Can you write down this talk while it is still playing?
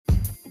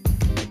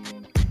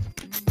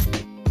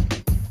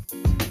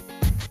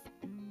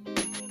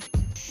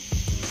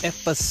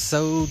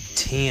Episode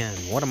 10.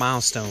 What a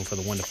milestone for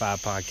the 1 to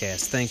 5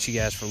 podcast. Thanks, you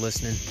guys, for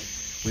listening.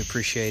 We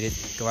appreciate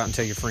it. Go out and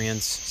tell your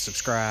friends,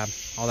 subscribe,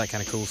 all that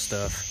kind of cool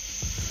stuff.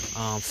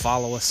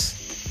 Follow us.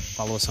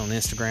 Follow us on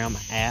Instagram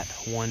at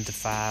 1 to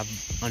 5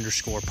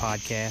 _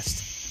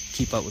 podcast.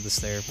 Keep up with us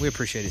there. We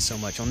appreciate it so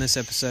much. On this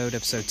episode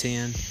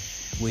 10,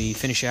 we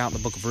finish out the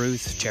book of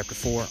Ruth, chapter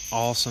 4.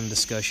 Awesome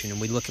discussion.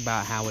 And we look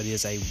about how it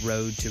is a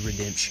road to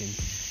redemption,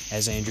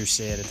 as Andrew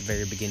said at the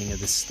very beginning of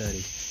this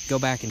study. Go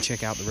back and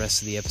check out the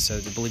rest of the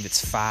episodes. I believe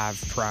it's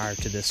 5 prior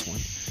to this one.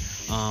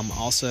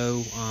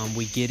 Also,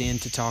 we get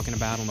into talking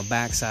about, on the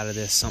backside of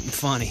this, something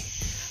funny.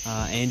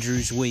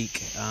 Andrew's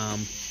week,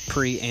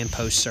 pre and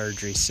post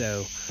surgery.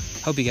 So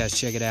hope you guys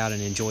check it out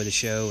and enjoy the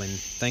show. And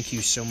thank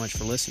you so much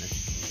for listening.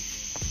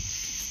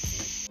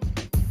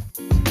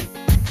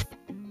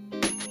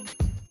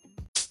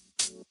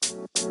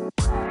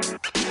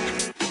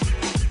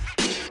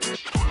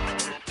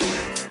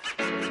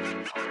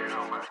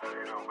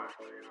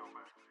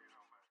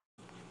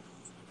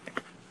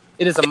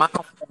 It is a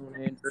milestone,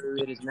 Andrew.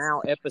 It is now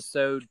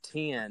episode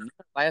 10.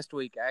 Last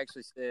week, I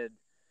actually said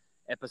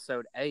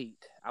episode 8.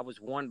 I was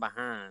one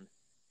behind.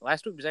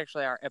 Last week was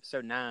actually our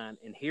episode 9,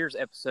 and here's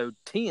episode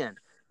 10.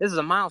 This is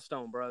a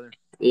milestone, brother.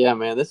 Yeah,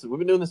 man. We've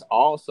been doing this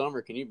all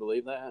summer. Can you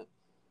believe that?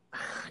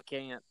 I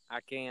can't.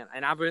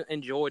 And I've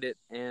enjoyed it,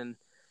 and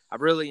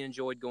I've really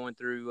enjoyed going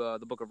through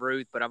the book of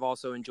Ruth, but I've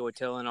also enjoyed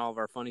telling all of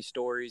our funny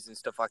stories and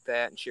stuff like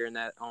that and sharing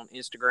that on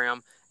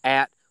Instagram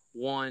at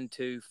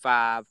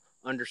 125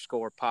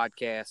 _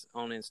 podcast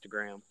on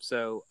Instagram.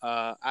 So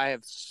I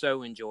have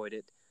so enjoyed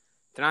it.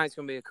 Tonight's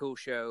gonna be a cool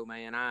show,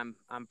 man.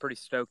 I'm pretty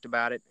stoked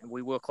about it, and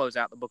we will close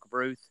out the book of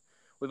Ruth.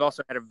 We've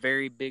also had a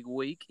very big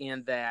week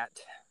in that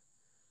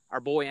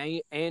our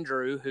boy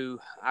Andrew, who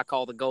I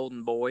call the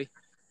golden boy,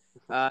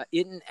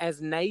 isn't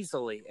as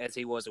nasally as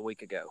he was a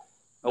week ago.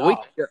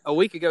 A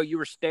week ago, you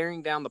were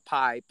staring down the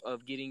pipe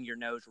of getting your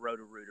nose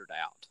roto-rooted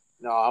out.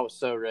 No, I was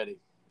so ready.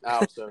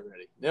 That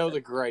was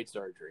a great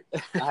surgery.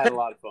 I had a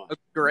lot of fun. A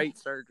great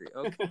surgery.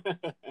 Okay.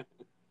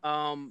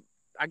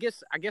 I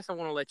guess I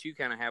want to let you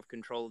kind of have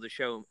control of the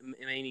show,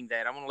 meaning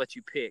that I want to let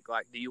you pick.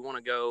 Like, do you want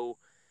to go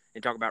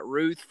and talk about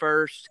Ruth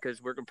first,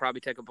 because we're going to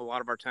probably take up a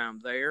lot of our time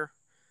there,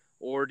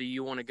 or do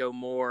you want to go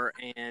more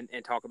and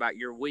talk about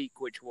your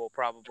week, which will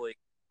probably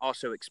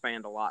also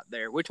expand a lot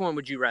there? Which one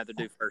would you rather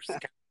do first?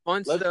 Kind of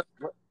fun stuff,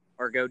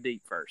 or go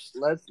deep first?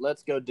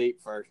 Let's go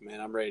deep first,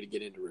 man. I'm ready to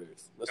get into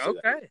Ruth. Let's do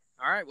that. Okay.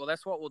 All right. Well,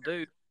 that's what we'll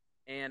do.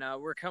 And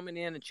we're coming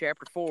in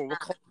chapter 4. We'll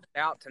close it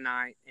out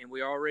tonight, and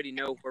we already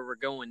know where we're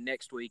going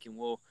next week, and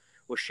we'll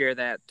share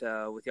that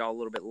with y'all a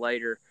little bit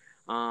later.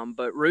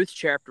 But Ruth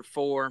chapter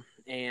 4,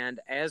 and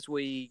as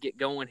we get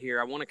going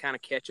here, I want to kind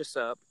of catch us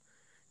up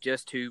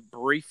just to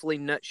briefly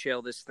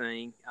nutshell this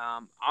thing.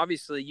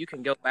 Obviously, you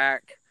can go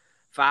back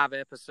 5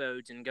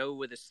 episodes and go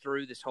with us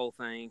through this whole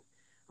thing.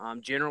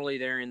 Generally,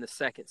 they're in the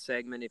second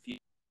segment if you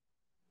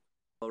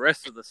the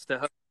rest of the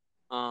stuff.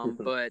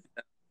 But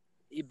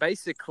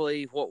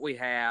basically what we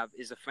have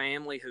is a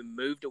family who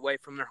moved away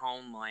from their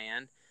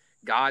homeland,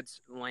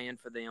 God's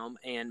land for them,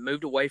 and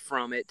moved away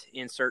from it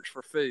in search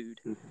for food.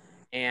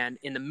 And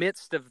in the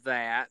midst of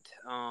that,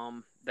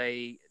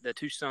 the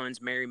 2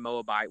 sons marry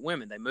Moabite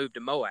women. They moved to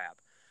Moab.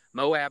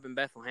 Moab and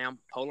Bethlehem,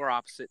 polar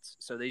opposites.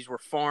 So these were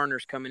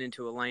foreigners coming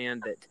into a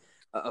land that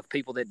of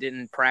people that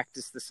didn't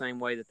practice the same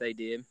way that they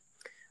did.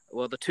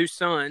 Well, the 2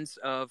 sons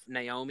of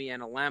Naomi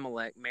and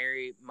Elimelech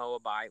marry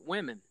Moabite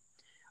women.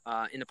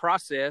 In the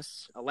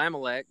process,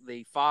 Elimelech,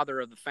 the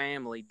father of the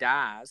family,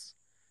 dies.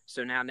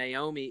 So now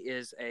Naomi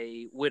is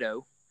a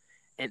widow.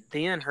 And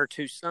then her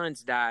 2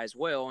 sons die as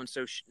well. And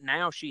so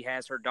now she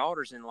has her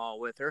daughters-in-law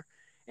with her,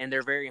 and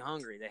they're very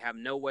hungry. They have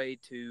no way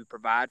to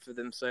provide for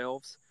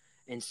themselves.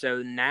 And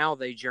so now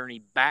they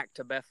journey back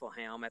to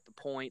Bethlehem at the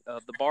point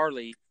of the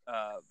barley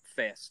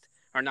fest.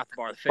 Or not the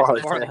barley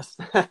fest. Barley fest.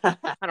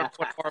 I don't know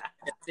what barley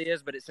fest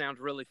is, but it sounds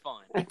really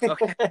fun.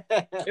 Okay.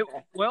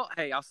 Well,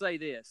 hey, I'll say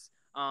this.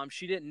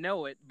 She didn't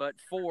know it, but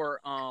for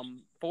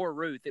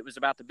Ruth, it was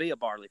about to be a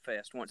barley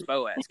fest once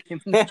Boaz came.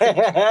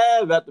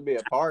 About to be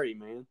a party,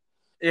 man.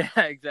 Yeah,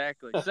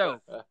 exactly. So,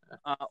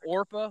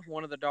 Orpah,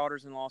 one of the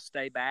daughters-in-law,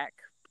 stayed back.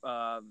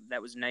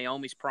 That was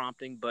Naomi's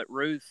prompting, but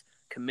Ruth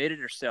committed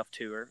herself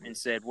to her and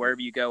said, "Wherever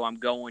you go, I'm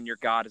going. Your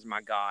God is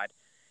my God."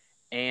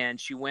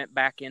 And she went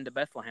back into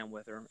Bethlehem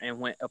with her.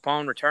 And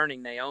upon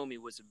returning, Naomi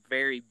was a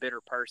very bitter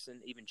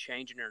person, even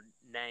changing her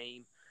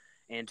name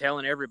and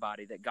telling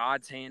everybody that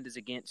God's hand is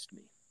against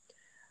me.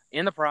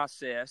 In the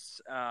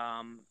process,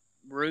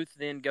 Ruth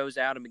then goes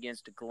out and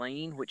begins to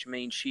glean, which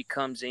means she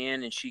comes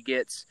in and she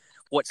gets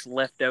what's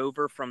left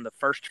over from the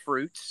first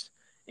fruits,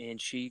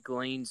 and she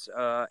gleans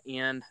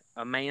in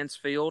a man's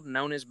field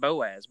known as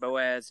Boaz.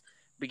 Boaz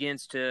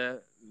begins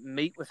to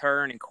meet with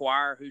her and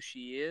inquire who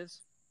she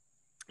is,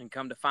 and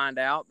come to find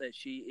out that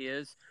she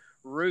is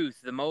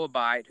Ruth, the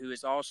Moabite, who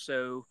is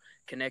also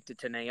connected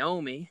to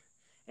Naomi.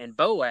 And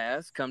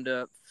Boaz, come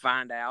to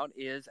find out,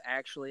 is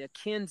actually a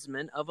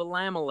kinsman of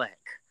Elimelech.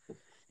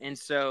 And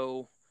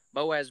so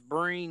Boaz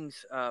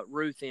brings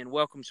Ruth in,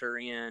 welcomes her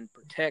in,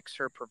 protects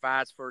her,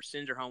 provides for her,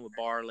 sends her home with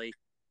barley.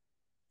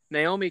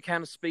 Naomi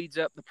kind of speeds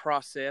up the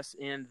process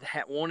in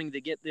that, wanting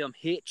to get them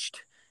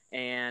hitched,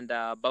 and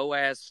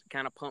Boaz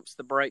kind of pumps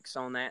the brakes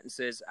on that and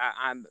says,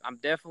 I'm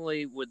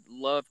definitely would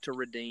love to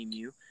redeem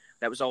you.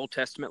 That was Old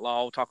Testament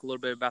law. We'll talk a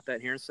little bit about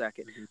that here in a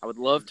second. I would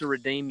love to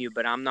redeem you,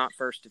 but I'm not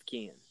first of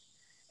kin.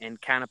 And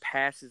kind of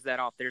passes that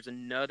off. There's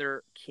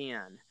another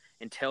kin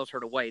and tells her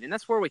to wait. And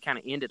that's where we kind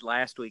of ended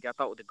last week. I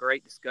thought with a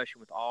great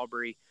discussion with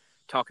Aubrey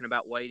talking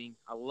about waiting.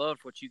 I loved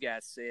what you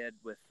guys said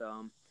with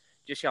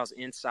just y'all's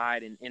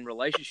insight in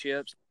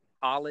relationships,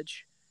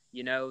 college.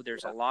 You know,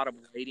 there's a lot of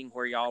waiting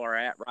where y'all are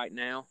at right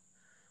now.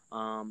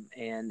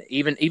 And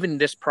even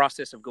this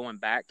process of going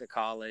back to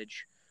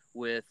college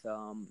with,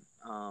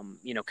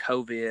 you know,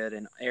 COVID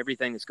and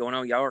everything that's going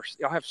on, y'all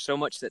have so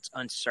much that's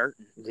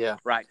uncertain. Yeah.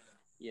 Right.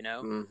 You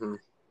know? Mm-hmm.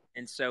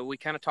 And so we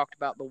kind of talked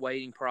about the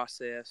waiting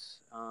process.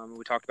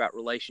 We talked about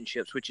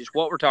relationships, which is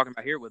what we're talking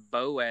about here with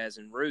Boaz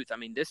and Ruth. I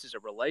mean, this is a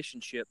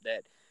relationship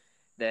that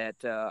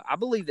I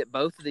believe that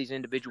both of these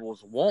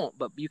individuals want,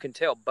 but you can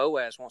tell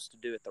Boaz wants to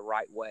do it the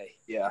right way.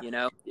 Yeah. You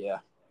know? Yeah.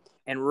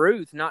 And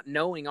Ruth, not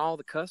knowing all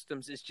the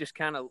customs, is just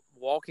kind of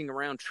walking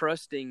around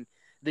trusting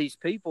these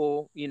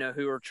people, you know,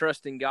 who are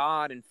trusting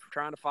God and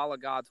trying to follow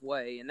God's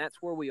way. And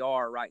that's where we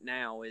are right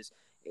now, is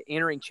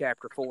entering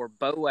chapter 4.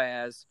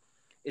 Boaz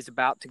is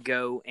about to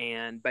go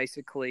and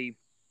basically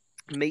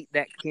meet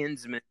that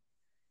kinsman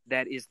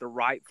that is the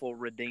rightful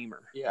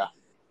redeemer. Yeah.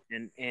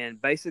 And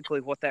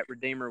basically what that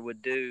redeemer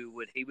would do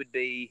he would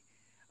be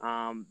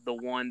the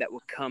one that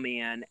would come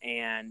in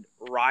and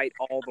right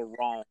all the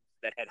wrongs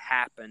that had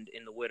happened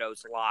in the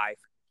widow's life,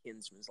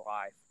 kinsman's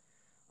life.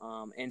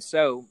 And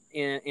so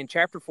in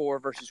chapter 4,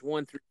 verses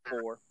 1 through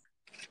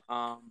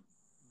 4,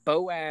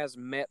 Boaz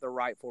met the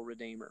rightful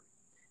redeemer.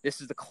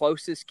 This is the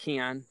closest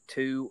kin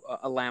to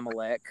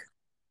Elimelech.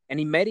 And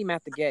he met him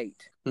at the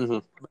gate. Mm-hmm.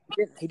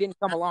 But he didn't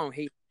come alone.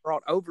 He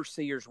brought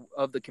overseers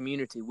of the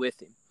community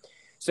with him.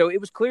 So it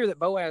was clear that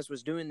Boaz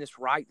was doing this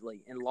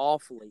rightly and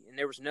lawfully, and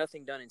there was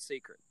nothing done in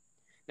secret.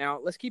 Now,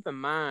 let's keep in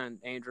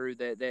mind, Andrew,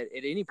 that at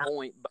any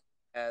point,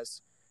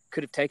 Boaz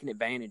could have taken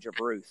advantage of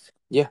Ruth.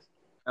 Yeah.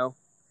 You know?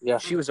 Yeah.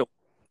 She was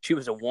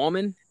a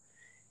woman.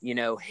 You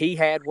know, he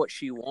had what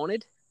she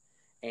wanted.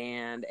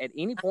 And at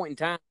any point in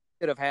time,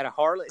 he could have had a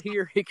harlot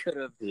here. He could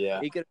have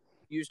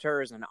used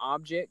her as an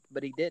object,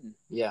 but he didn't.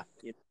 Yeah.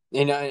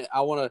 And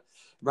I want to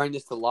bring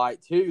this to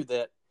light too,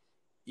 that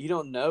you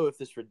don't know if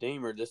this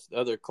redeemer, this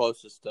other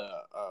closest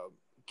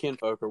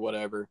kinfolk or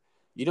whatever,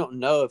 you don't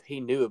know if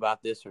he knew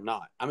about this or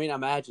not. I mean, I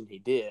imagine he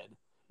did,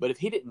 but if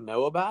he didn't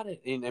know about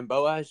it and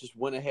Boaz just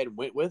went ahead and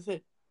went with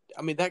it,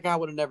 I mean, that guy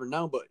would have never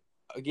known. But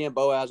again,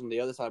 Boaz on the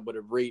other side would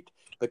have reaped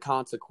the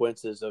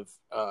consequences of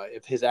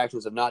if his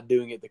actions of not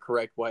doing it the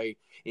correct way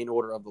in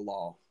order of the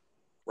law.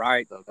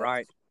 Right, so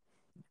right.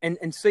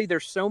 And see,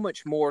 there's so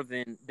much more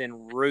than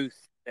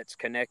Ruth that's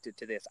connected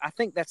to this. I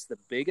think that's the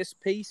biggest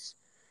piece,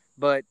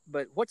 but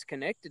what's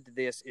connected to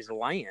this is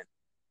land,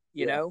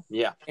 you know?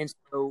 Yeah. And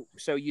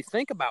so you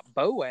think about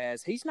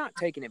Boaz, he's not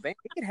taking advantage.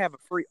 He could have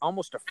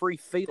almost a free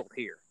field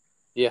here.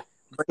 Yeah.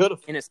 But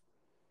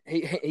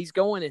he's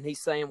going and he's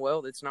saying,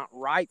 well, it's not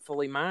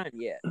rightfully mine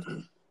yet.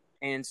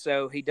 And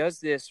so he does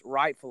this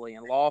rightfully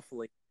and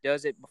lawfully. He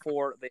does it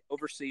before the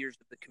overseers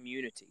of the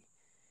community.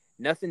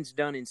 Nothing's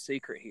done in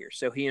secret here.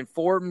 So he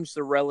informs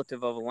the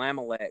relative of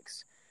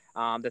Elimelech's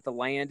that the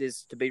land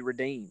is to be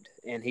redeemed.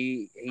 And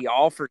he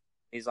offers,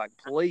 he's like,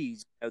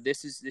 please, you know,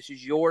 this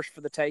is yours for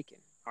the taking.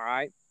 All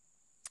right.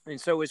 And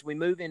so as we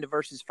move into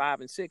verses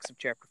 5 and 6 of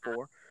chapter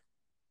 4,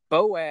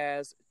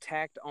 Boaz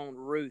tacked on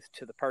Ruth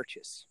to the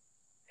purchase.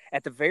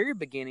 At the very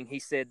beginning, he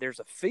said there's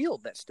a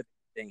field that's to be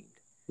redeemed.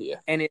 Yeah.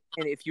 And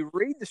if you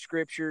read the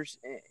scriptures,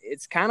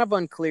 it's kind of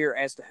unclear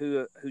as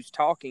to who's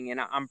talking.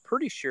 And I'm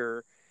pretty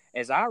sure,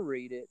 as I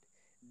read it,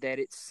 that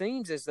it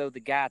seems as though the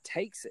guy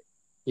takes it.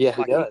 Yeah,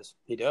 like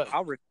he does.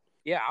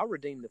 I'll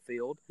redeem the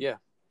field. Yeah.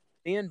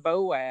 Then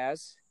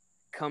Boaz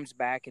comes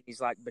back and he's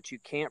like, but you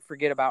can't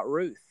forget about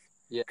Ruth.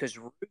 Yeah. Because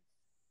Ruth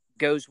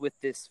goes with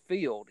this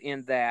field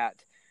in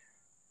that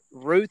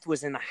Ruth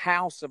was in the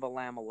house of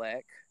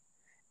Elimelech.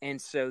 And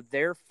so,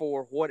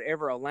 therefore,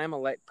 whatever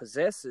Elimelech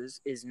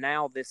possesses is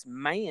now this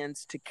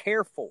man's to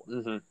care for.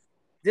 Mm-hmm.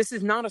 This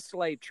is not a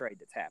slave trade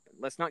that's happened.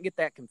 Let's not get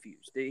that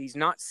confused. He's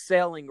not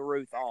selling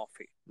Ruth off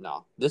here.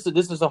 No, this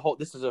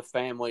is a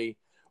family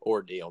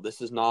ordeal.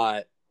 This is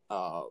not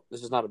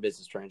a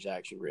business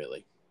transaction,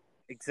 really.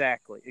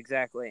 Exactly.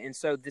 And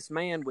so this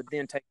man would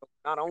then take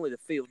not only the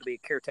field to be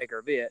a caretaker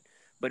of it,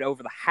 but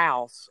over the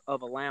house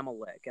of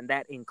Elimelech, and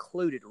that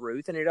included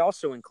Ruth, and it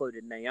also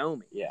included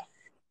Naomi. Yeah.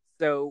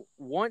 So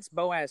once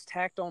Boaz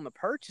tacked on the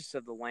purchase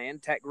of the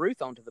land, tacked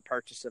Ruth onto the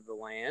purchase of the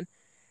land,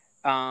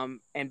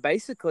 and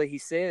basically he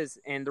says,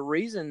 and the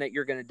reason that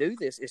you're going to do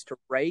this is to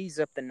raise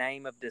up the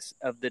name of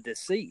the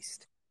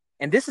deceased.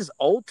 And this is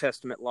Old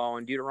Testament law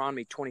in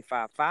Deuteronomy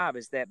 25:5,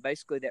 is that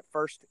basically that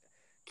first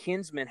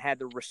kinsman had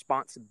the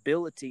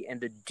responsibility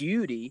and the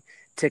duty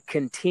to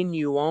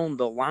continue on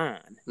the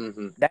line.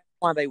 Mm-hmm. That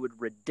why they would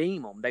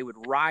redeem them. They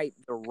would right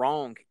the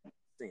wrong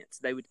sense.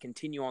 They would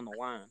continue on the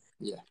line.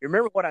 Yeah. You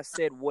remember what I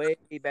said way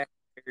back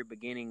at the very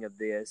beginning of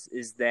this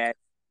is that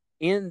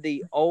in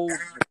the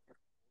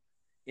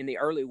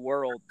early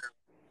world,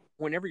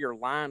 whenever your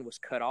line was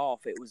cut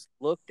off, it was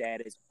looked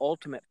at as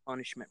ultimate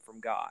punishment from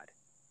God.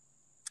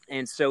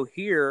 And so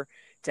here,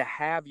 to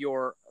have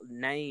your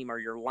name or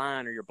your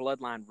line or your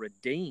bloodline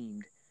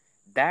redeemed,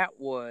 that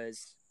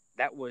was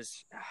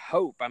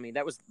hope. I mean,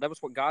 that was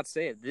what God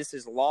said. This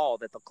is law,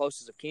 that the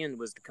closest of kin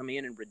was to come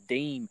in and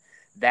redeem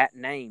that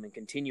name and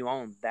continue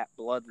on that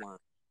bloodline.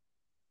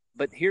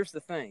 But here's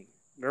the thing.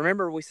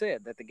 Remember, we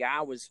said that the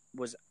guy was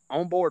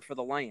on board for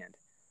the land.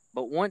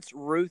 But once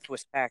Ruth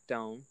was tacked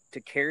on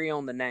to carry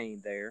on the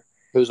name there,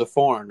 who's a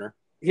foreigner.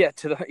 Yeah,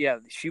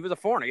 she was a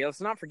foreigner. Yeah, let's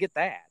not forget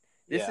that.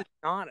 This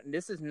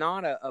is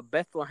not a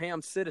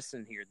Bethlehem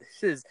citizen here.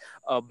 This is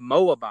a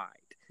Moabite.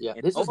 Yeah,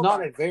 And this is Moabite,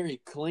 not a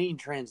very clean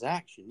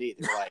transaction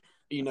either. Like,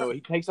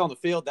 he takes on the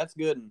field, that's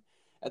good, and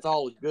that's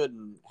all good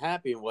and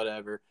happy and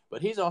whatever.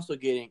 But he's also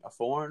getting a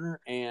foreigner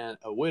and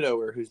a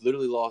widower who's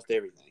literally lost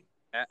everything.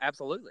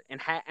 Absolutely,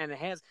 and it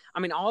has. I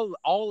mean,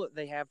 all that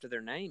they have to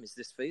their name is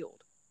this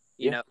field.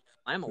 You know,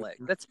 Amalek.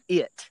 That's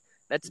it.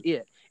 That's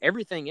it.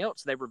 Everything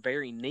else they were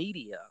very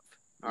needy of.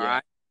 All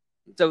right.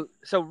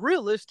 So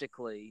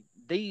realistically,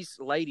 these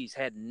ladies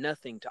had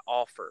nothing to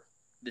offer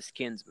this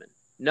kinsman.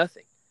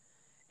 Nothing.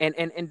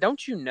 And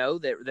don't you know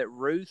that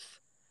Ruth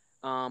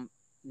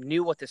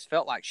knew what this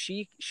felt like?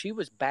 She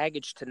was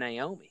baggage to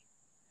Naomi.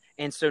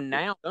 And so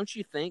now, don't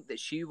you think that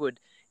she would,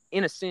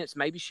 in a sense,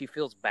 maybe she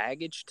feels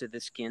baggage to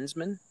this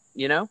kinsman,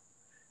 I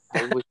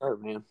was with her,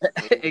 man.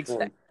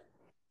 Exactly.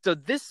 So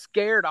this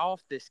scared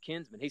off this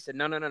kinsman. He said,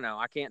 no,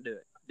 I can't do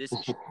it. This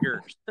is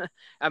yours.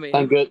 I mean,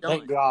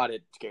 thank God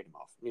it scared him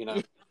off,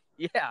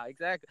 Yeah,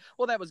 exactly.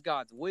 Well, that was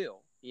God's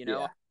will,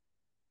 Yeah.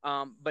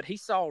 But he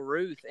saw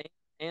Ruth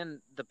and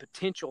the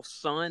potential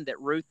son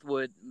that Ruth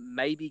would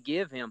maybe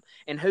give him.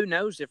 And who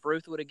knows if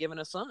Ruth would have given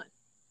a son.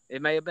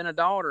 It may have been a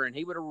daughter, and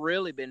he would have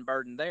really been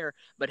burdened there.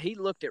 But he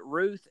looked at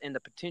Ruth and the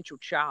potential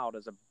child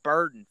as a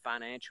burden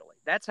financially.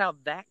 That's how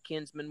that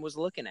kinsman was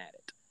looking at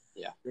it.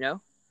 Yeah.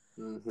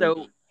 Mm-hmm.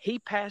 So he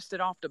passed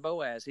it off to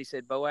Boaz. He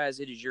said,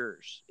 Boaz, it is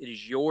yours. It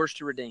is yours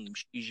to redeem.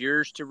 She's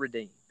yours to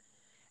redeem.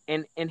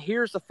 And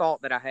here's the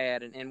thought that I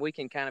had, and we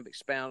can kind of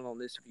expound on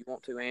this if you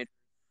want to, Andrew.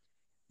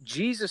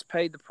 Jesus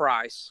paid the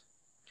price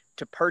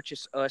to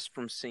purchase us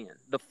from sin,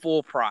 the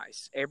full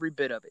price, every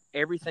bit of it,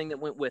 everything that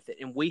went with it.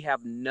 And we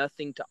have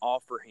nothing to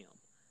offer him,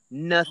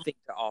 nothing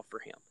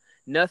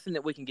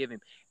that we can give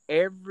him.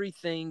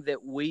 Everything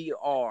that we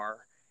are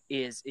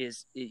is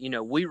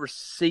we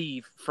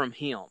receive from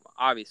him,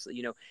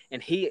 obviously,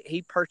 and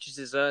he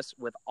purchases us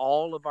with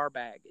all of our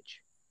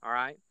baggage. All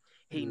right.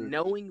 He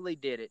knowingly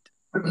did it.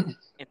 And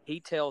he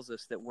tells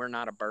us that we're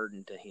not a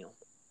burden to him.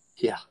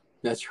 Yeah.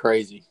 That's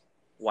crazy.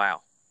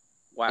 Wow.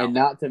 And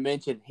not to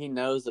mention, he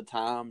knows the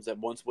times that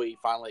once we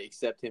finally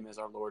accept him as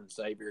our Lord and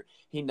Savior,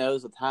 he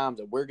knows the times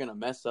that we're going to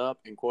mess up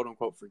and quote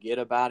unquote forget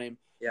about him,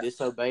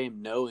 disobey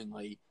him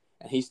knowingly.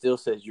 And he still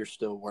says you're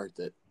still worth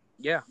it.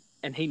 Yeah.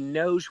 And he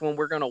knows when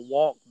we're going to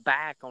walk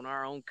back on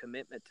our own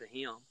commitment to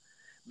him,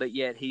 but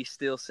yet he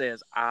still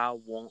says, I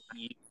want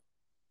you.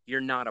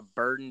 You're not a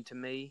burden to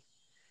me.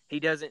 He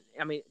doesn't,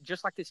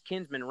 just like this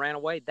kinsman ran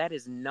away, that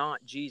is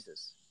not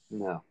Jesus.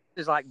 No.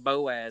 It's like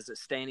Boaz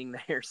that's standing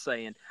there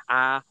saying,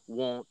 I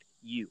want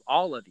you,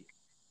 all of you.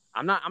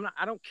 I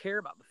don't care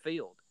about the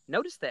field.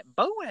 Notice that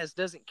Boaz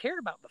doesn't care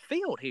about the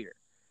field here.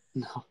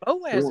 No.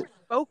 Boaz is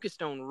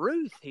focused on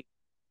Ruth here.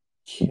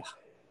 Yeah.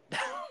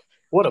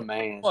 What a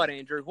man. What,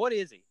 Andrew? What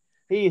is he?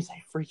 He is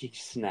a freaking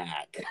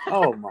snack.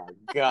 Oh, my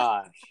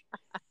gosh.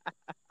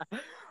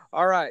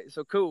 All right.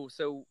 So, cool.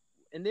 So,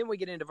 and then we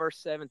get into verse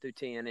 7 through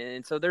 10.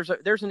 And so there's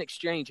an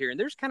exchange here. And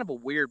there's kind of a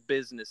weird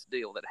business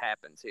deal that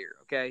happens here,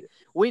 okay?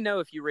 We know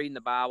if you read in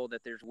the Bible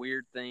that there's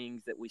weird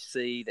things that we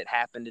see that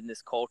happened in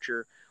this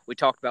culture. We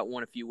talked about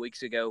one a few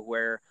weeks ago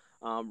where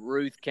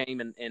Ruth came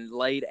and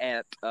laid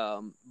at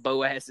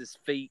Boaz's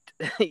feet,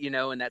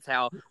 and that's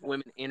how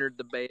women entered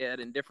the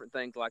bed and different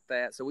things like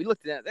that. So we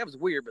looked at that. That was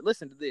weird, but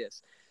listen to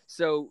this.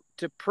 So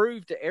to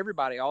prove to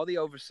everybody, all the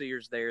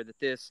overseers there, that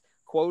this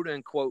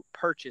quote-unquote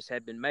purchase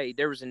had been made,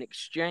 there was an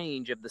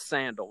exchange of the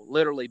sandal.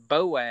 Literally,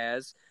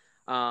 Boaz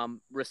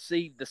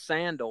received the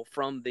sandal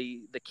from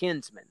the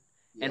kinsman.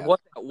 Yeah. And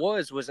what that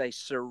was a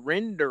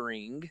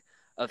surrendering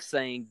of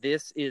saying,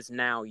 this is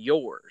now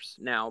yours.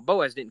 Now,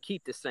 Boaz didn't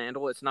keep the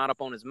sandal. It's not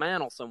up on his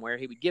mantle somewhere.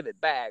 He would give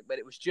it back, but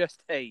it was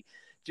just a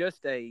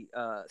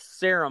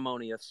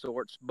ceremony of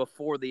sorts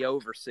before the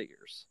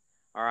overseers.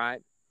 All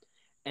right?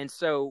 And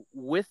so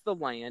with the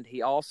land,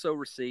 he also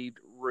received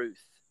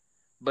Ruth.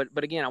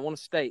 But again, I want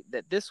to state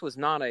that this was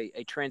not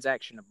a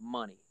transaction of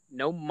money.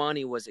 No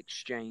money was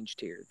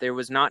exchanged here. There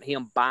was not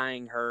him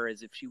buying her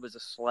as if she was a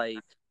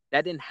slave.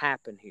 That didn't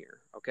happen here,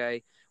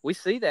 okay? We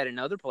see that in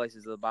other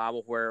places of the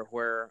Bible where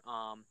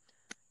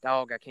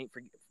dog. I can't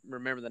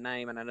remember the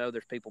name, and I know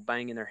there's people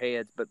banging their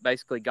heads, but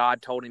basically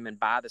God told him and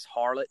buy this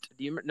harlot.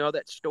 Do you know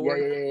that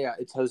story? Yeah.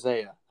 It's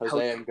Hosea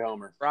and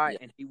Gomer, right? Yeah.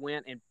 And he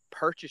went and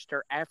purchased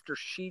her after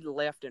she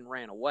left and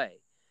ran away.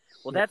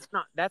 Well,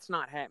 that's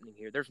not happening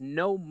here. There's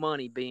no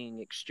money being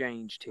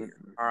exchanged here.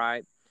 Mm-hmm. All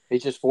right.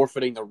 He's just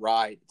forfeiting the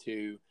right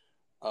to,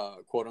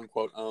 quote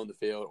unquote, own the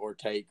field or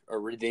take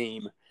or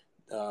redeem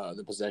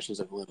the possessions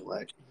of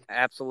Elimelech.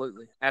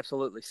 Absolutely.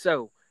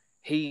 So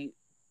he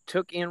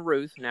took in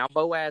Ruth. Now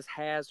Boaz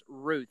has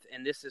Ruth,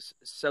 and this is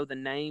so the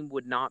name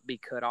would not be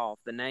cut off.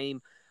 The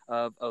name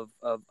of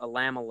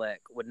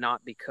Elimelech would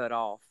not be cut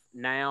off.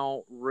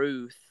 Now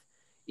Ruth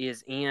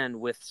is in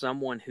with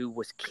someone who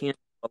was kin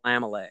to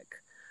Elimelech.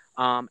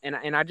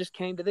 And I just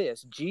came to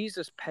this.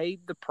 Jesus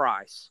paid the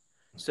price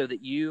so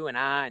that you and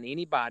I and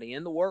anybody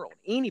in the world,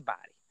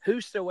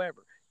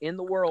 whosoever in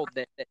the world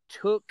that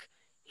took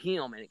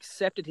him and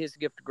accepted his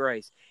gift of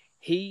grace,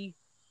 he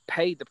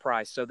paid the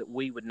price so that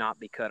we would not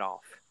be cut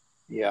off.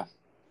 Yeah.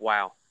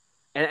 Wow.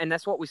 And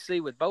that's what we see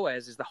with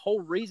Boaz is the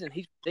whole reason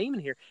he's redeeming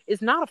here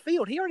is not a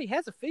field. He already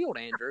has a field,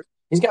 Andrew.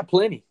 He's got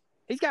plenty.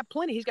 He's got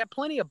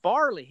plenty of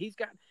barley. He's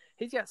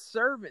got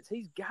servants.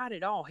 He's got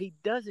it all. He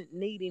doesn't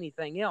need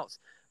anything else.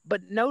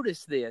 But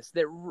notice this,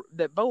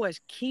 that Boaz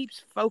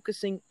keeps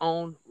focusing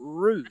on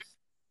Ruth.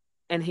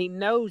 And he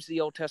knows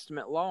the Old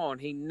Testament law,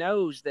 and he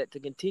knows that to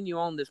continue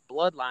on this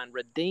bloodline,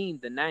 redeem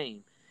the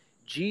name.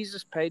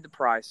 Jesus paid the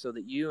price so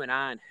that you and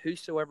I and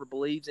whosoever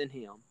believes in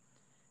him,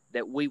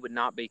 that we would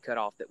not be cut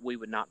off, that we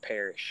would not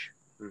perish.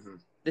 Mm-hmm.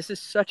 This is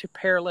such a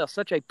parallel,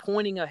 such a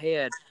pointing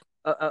ahead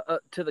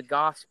to the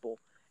gospel.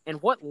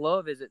 And what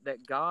love is it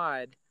that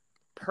God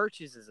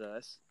purchases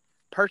us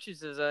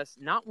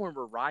not when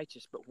we're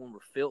righteous, but when we're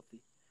filthy.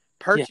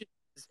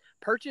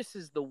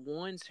 Purchases the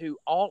ones who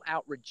all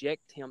out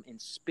reject him and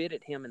spit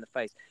at him in the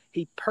face.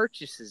 He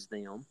purchases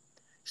them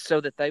so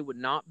that they would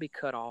not be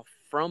cut off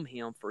from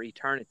him for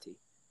eternity.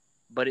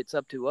 But it's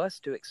up to us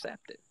to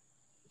accept it.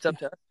 It's up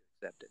to us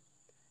to accept it.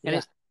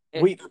 And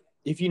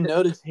if you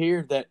notice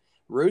here that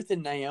Ruth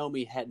and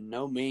Naomi had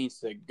no means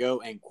to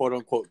go and quote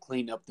unquote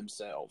clean up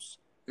themselves.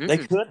 Mm-mm. They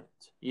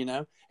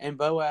couldn't, and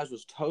Boaz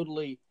was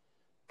totally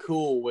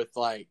cool with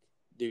like,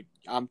 dude,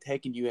 I'm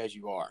taking you as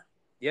you are.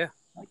 Yeah.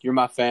 Like you're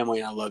my family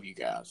and I love you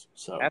guys.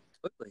 So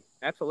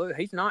Absolutely.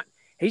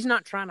 He's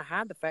not trying to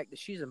hide the fact that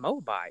she's a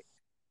Moabite.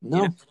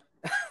 No.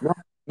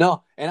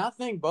 No. And I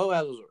think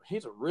Boaz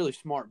he's a really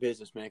smart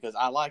businessman because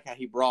I like how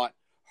he brought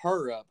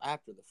her up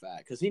after the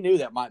fact because he knew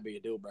that might be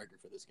a deal breaker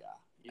for this guy.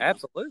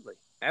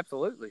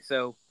 Absolutely.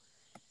 So,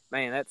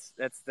 man,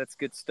 that's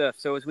good stuff.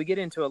 So as we get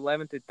into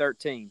 11 through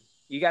 13,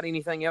 you got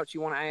anything else you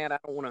want to add? I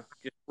don't want to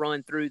just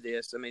run through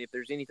this. I mean, if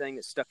there's anything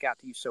that stuck out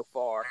to you so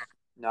far.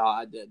 No,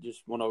 I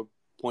just want to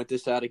point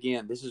this out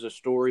again. This is a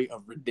story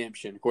of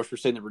redemption. Of course, we're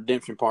seeing the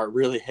redemption part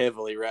really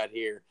heavily right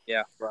here.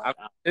 Yeah.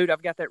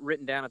 I've got that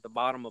written down at the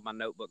bottom of my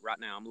notebook right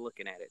now. I'm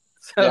looking at it.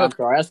 So, yeah, I'm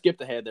sorry. I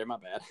skipped ahead there. My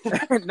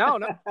bad. No.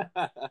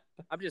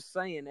 I'm just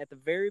saying at the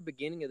very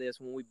beginning of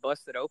this, when we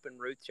busted open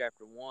Ruth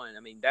chapter 1,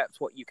 I mean,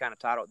 that's what you kind of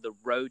titled The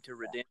Road to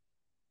Redemption.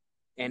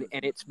 And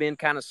it's been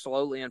kind of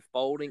slowly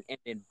unfolding, and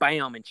then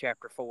bam, in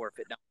chapter 4, if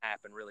it don't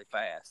happen really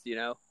fast,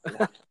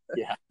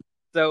 Yeah.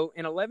 So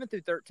in 11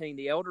 through 13,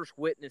 the elders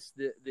witnessed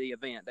the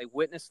event. They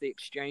witnessed the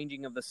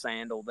exchanging of the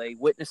sandal. They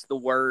witnessed the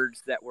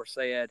words that were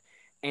said,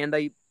 and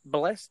they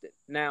blessed it.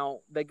 Now,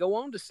 they go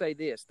on to say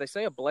this. They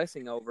say a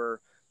blessing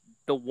over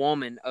the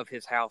woman of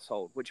his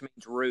household, which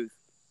means Ruth.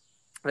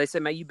 They say,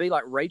 may you be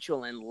like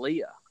Rachel and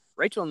Leah.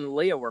 Rachel and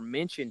Leah were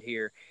mentioned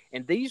here,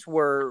 and these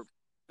were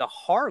the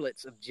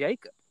harlots of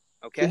Jacob.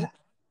 Okay,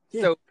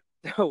 Yeah.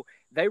 So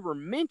they were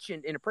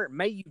mentioned in a prayer.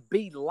 May you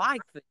be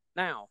like them.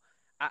 Now,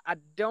 I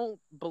don't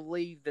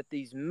believe that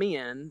these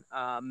men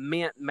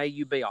meant may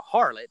you be a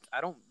harlot. I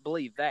don't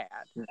believe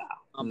that. No.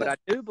 But I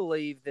do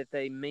believe that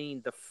they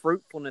mean the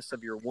fruitfulness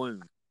of your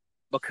womb,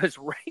 because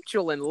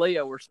Rachel and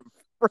Leah were some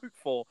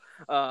fruitful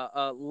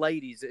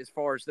ladies as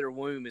far as their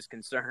womb is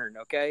concerned.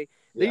 Okay,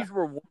 These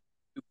were women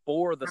who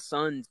bore the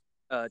sons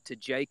to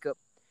Jacob,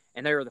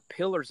 and they are the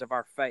pillars of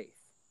our faith.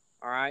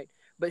 All right.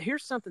 But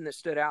here's something that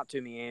stood out to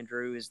me,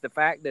 Andrew, is the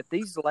fact that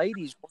these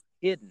ladies were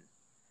hidden.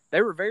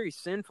 They were very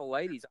sinful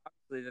ladies,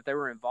 obviously, that they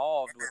were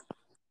involved with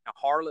a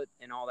harlot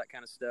and all that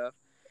kind of stuff.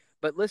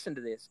 But listen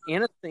to this.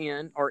 In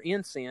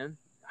sin,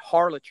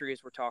 harlotry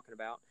as we're talking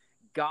about,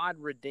 God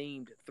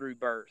redeemed through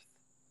birth.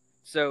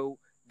 So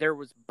there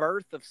was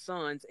birth of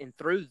sons, and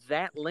through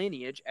that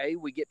lineage,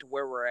 we get to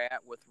where we're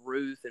at with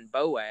Ruth and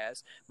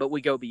Boaz, but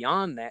we go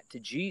beyond that to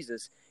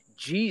Jesus.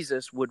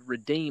 Jesus would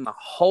redeem a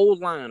whole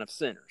line of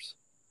sinners.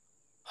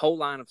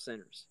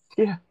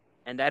 Yeah.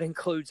 And that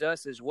includes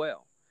us as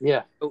well.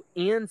 Yeah. So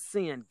in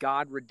sin,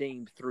 God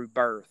redeemed through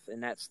birth,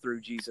 and that's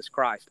through Jesus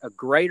Christ. A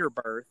greater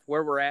birth,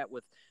 where we're at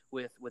with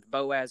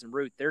Boaz and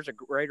Ruth, there's a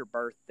greater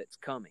birth that's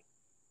coming,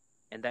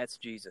 and that's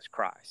Jesus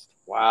Christ.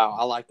 Wow,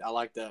 I like that. I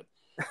like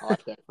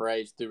that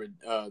phrase.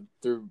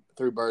 Through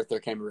birth, there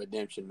came a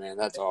redemption. Man,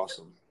 that's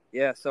awesome.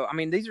 Yeah. So I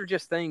mean, these are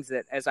just things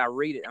that, as I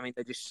read it, I mean,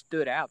 they just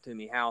stood out to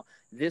me. How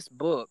this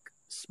book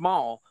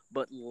small,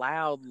 but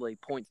loudly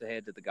points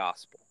ahead to the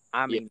gospel.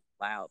 I Yeah. mean,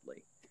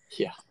 loudly.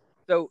 Yeah.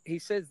 So he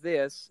says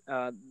this,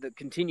 that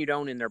continued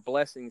on in their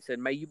blessing, said,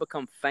 may you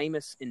become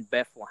famous in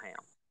Bethlehem.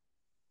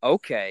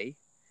 Okay.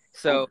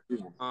 So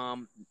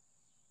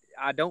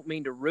I don't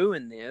mean to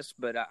ruin this,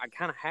 but I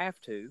kind of have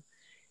to.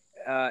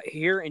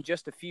 Here in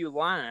just a few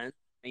lines,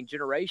 in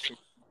generation,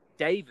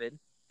 David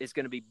is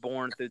going to be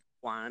born through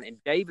the line,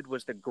 and David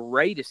was the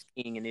greatest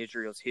king in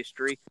Israel's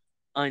history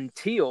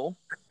until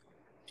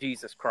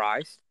Jesus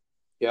Christ.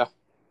 Yeah.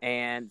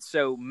 And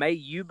so may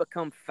you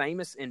become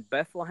famous in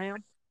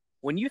Bethlehem.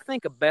 When you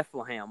think of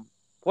Bethlehem,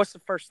 what's the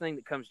first thing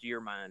that comes to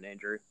your mind,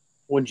 Andrew?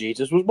 When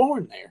Jesus was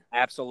born there.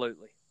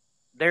 Absolutely.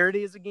 There it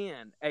is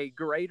again, a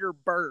greater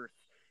birth.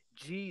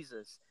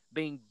 Jesus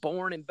being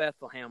born in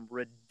Bethlehem,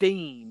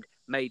 redeemed,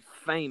 made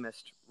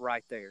famous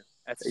right there.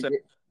 That's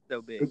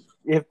so big.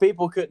 If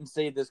people couldn't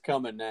see this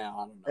coming now,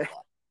 I don't know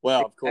why.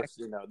 Well, of course,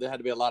 Exactly. there had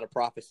to be a lot of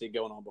prophecy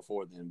going on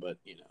before then, but,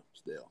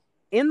 still.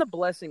 In the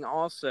blessing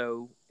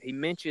also, he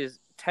mentions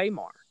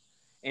Tamar.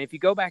 And if you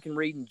go back and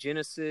read in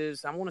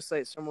Genesis, I want to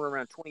say it's somewhere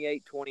around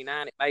 28,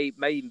 29. It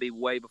may even be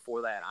way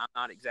before that. I'm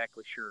not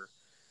exactly sure.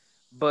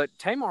 But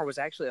Tamar was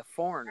actually a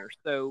foreigner.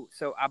 So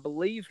I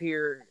believe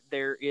here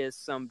there is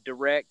some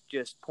direct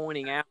just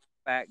pointing out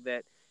the fact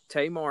that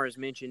Tamar is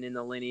mentioned in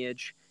the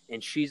lineage,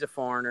 and she's a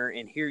foreigner,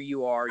 and here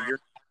you are, you're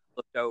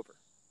looked over,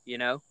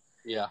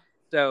 Yeah.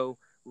 So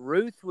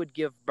Ruth would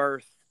give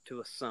birth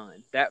to a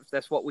son.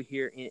 That's what we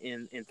hear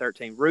in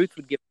 13. Ruth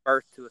would give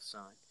birth to a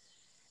son.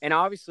 And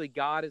obviously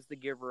God is the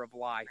giver of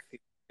life.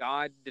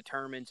 God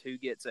determines who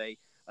gets a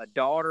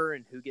daughter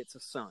and who gets a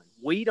son.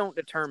 We don't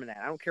determine that.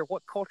 I don't care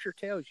what culture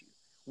tells you.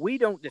 We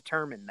don't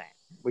determine that.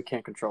 We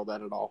can't control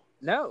that at all.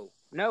 No,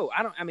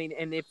 I don't. I mean,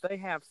 and if they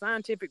have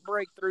scientific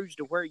breakthroughs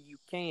to where you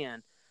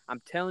can,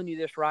 I'm telling you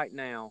this right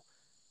now,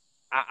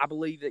 I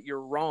believe that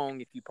you're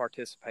wrong if you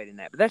participate in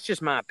that. But that's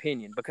just my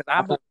opinion, because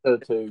I believe so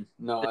too.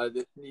 No,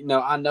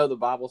 I know the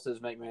Bible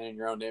says make man in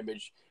your own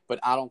image, but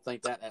I don't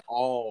think that at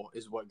all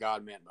is what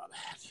God meant by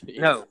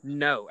that.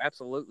 No,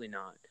 absolutely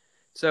not.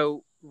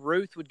 So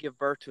Ruth would give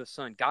birth to a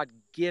son,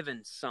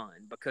 God-given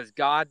son, because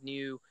God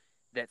knew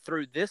that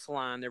through this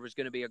line there was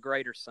going to be a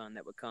greater son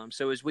that would come.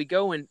 So as we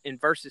go in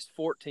verses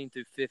 14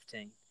 through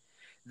 15,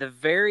 the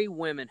very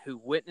women who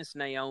witnessed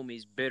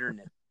Naomi's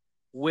bitterness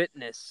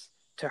witness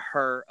to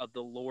her of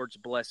the Lord's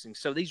blessing.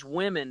 So these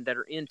women that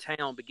are in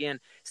town began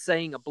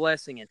saying a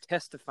blessing and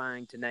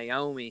testifying to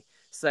Naomi,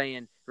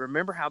 saying,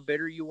 remember how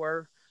bitter you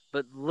were,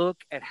 but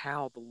look at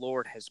how the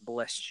Lord has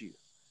blessed you.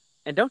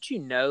 And don't you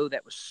know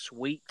that was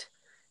sweet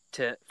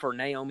for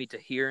Naomi to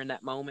hear in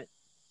that moment?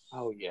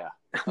 Oh, yeah.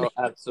 Oh,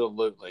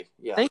 absolutely.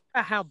 Yeah. Think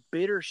about how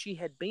bitter she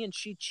had been.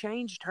 She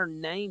changed her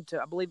name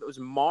to, I believe it was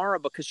Mara,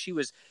 because she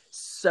was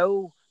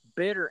so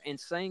bitter and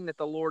saying that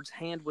the Lord's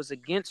hand was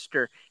against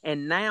her.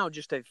 And now,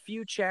 just a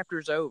few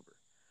chapters over,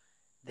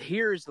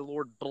 here is the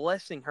Lord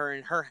blessing her,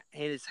 and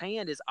his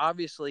hand is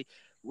obviously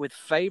with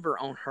favor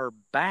on her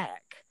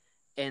back.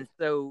 And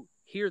so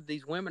here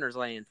these women are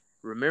saying,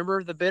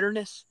 remember the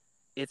bitterness?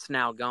 It's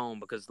now gone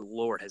because the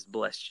Lord has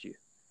blessed you.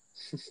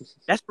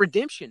 That's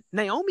redemption.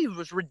 Naomi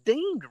was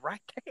redeemed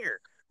right there.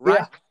 Right?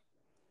 Yeah.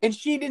 And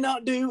she did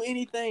not do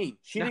anything.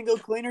 She didn't go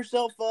clean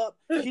herself up.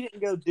 She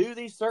didn't go do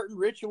these certain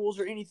rituals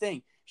or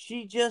anything.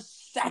 She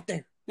just sat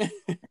there.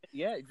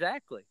 Yeah,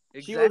 exactly.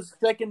 She was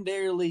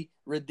secondarily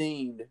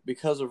redeemed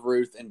because of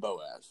Ruth and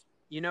Boaz.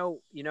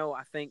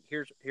 I think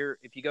here,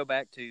 if you go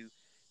back to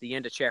the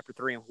end of chapter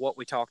 3 and what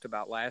we talked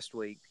about last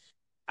week,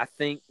 I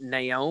think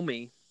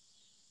Naomi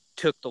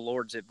took the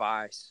Lord's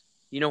advice.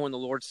 When the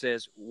Lord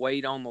says,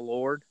 wait on the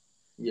Lord.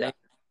 Yeah.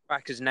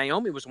 Because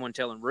Naomi was the one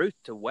telling Ruth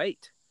to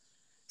wait.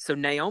 So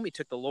Naomi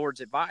took the Lord's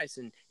advice,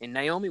 and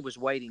Naomi was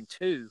waiting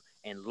too.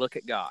 And look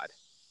at God.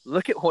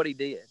 Look at what he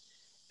did.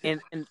 And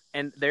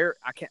there,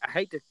 I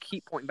hate to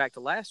keep pointing back to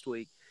last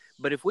week,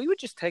 but if we would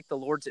just take the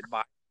Lord's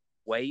advice,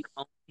 wait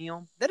on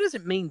him, that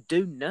doesn't mean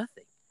do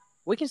nothing.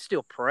 We can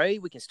still pray.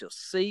 We can still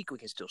seek. We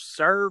can still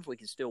serve. We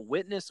can still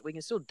witness. We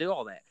can still do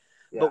all that.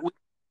 Yeah. But we're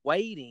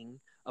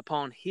waiting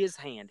upon his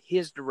hand,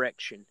 his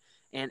direction,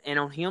 and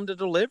on him to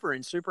deliver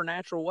in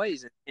supernatural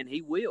ways, and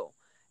he will.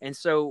 And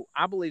so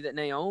I believe that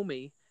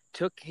Naomi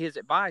took his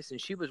advice, and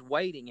she was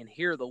waiting, and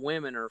here the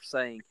women are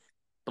saying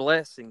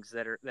blessings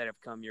that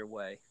have come your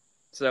way.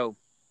 So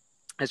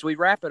as we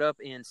wrap it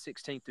up in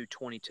 16 through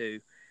 22,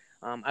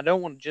 I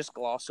don't want to just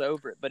gloss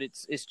over it, but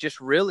it's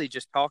just really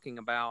just talking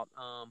about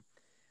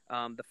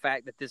the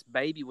fact that this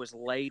baby was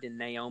laid in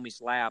Naomi's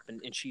lap,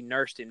 and she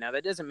nursed him. Now,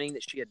 that doesn't mean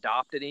that she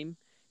adopted him.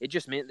 It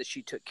just meant that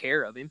she took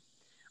care of him.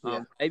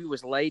 Baby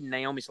was laid in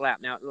Naomi's lap.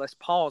 Now, let's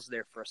pause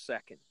there for a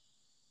second.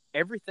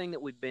 Everything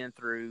that we've been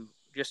through,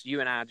 just you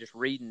and I just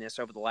reading this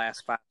over the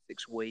last 5-6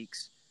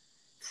 weeks,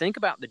 think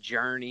about the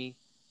journey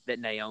that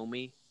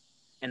Naomi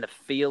and the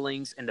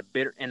feelings and the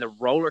bitter and the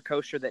roller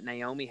coaster that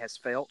Naomi has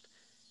felt.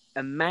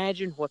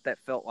 Imagine what that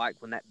felt like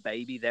when that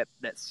baby, that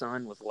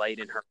son was laid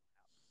in her.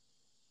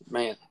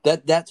 Man,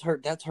 that's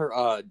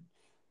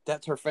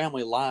her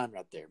family line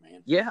right there,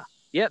 man.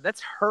 Yeah,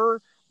 that's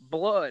her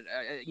blood,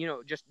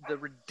 just the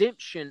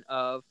redemption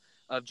of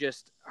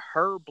just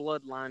her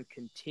bloodline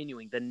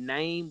continuing. The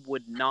name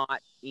would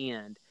not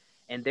end,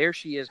 and there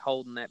she is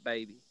holding that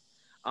baby.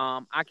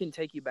 I can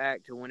take you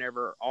back to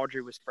whenever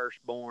Audrey was first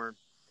born,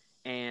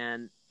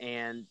 and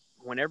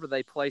whenever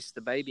they placed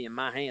the baby in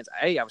my hands,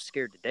 I was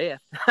scared to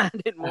death. I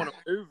didn't want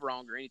to move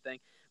wrong or anything,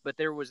 but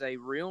there was a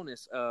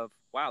realness of,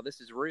 wow,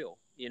 this is real,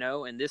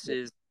 and this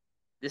is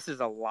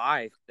a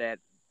life that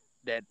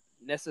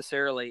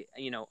necessarily,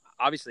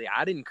 obviously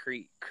I didn't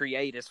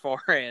create, as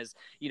far as,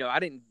 I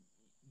didn't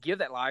give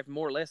that life.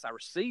 More or less I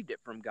received it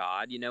from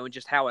God, and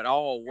just how it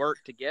all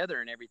worked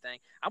together and everything.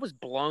 I was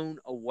blown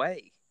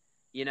away,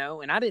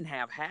 and I didn't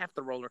have half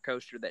the roller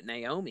coaster that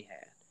Naomi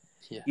had.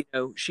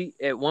 Yeah. She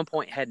at one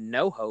point had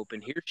no hope,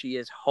 and here she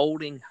is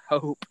holding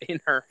hope in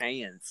her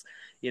hands,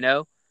 you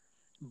know.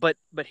 But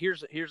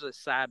here's a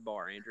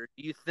sidebar, Andrew.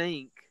 Do you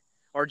think,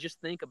 or just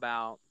think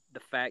about the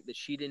fact that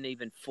she didn't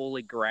even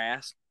fully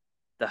grasp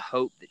the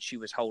hope that she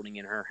was holding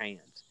in her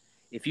hands?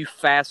 If you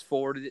fast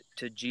forward it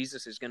to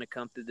Jesus is going to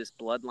come through this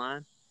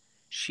bloodline,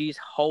 she's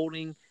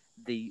holding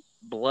the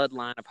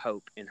bloodline of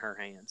hope in her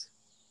hands.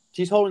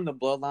 She's holding the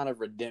bloodline of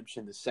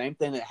redemption, the same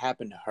thing that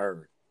happened to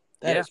her.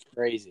 That is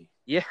crazy.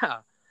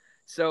 Yeah.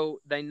 So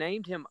they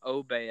named him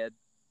Obed,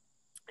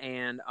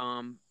 and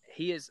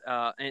he is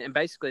and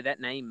basically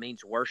that name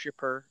means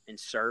worshiper and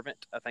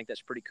servant. I think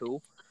that's pretty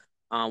cool.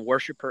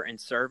 Worshiper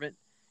and servant,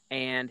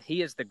 and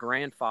he is the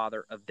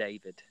grandfather of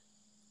David,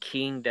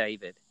 King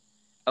David.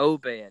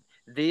 Obed.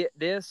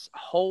 This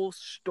whole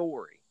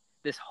story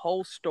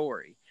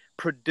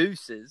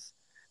produces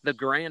the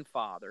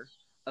grandfather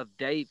of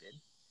David,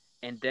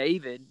 and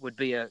David would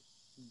be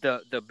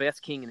the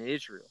best king in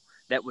Israel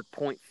that would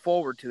point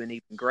forward to an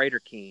even greater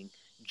king,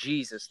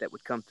 Jesus, that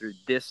would come through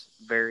this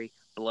very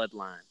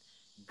bloodline.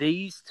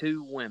 These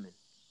two women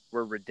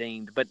were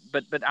redeemed, but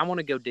I want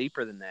to go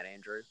deeper than that,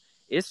 Andrew.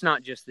 It's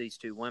not just these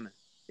two women.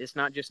 It's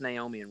not just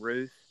Naomi and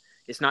Ruth.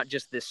 It's not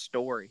just this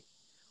story.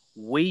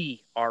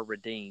 We are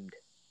redeemed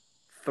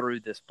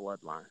through this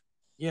bloodline.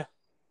 Yeah.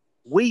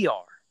 We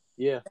are.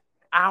 Yeah.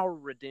 Our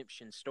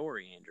redemption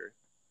story, Andrew.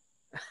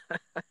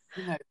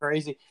 Isn't that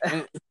crazy?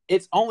 And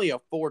it's only a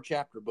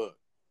 4-chapter book.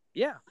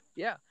 Yeah.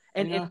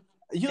 And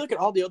you look at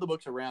all the other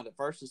books around it,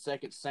 1st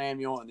and 2nd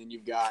Samuel, and then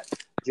you've got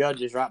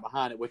Judges right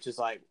behind it, which is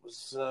like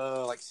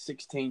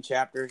 16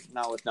 chapters.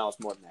 No, it's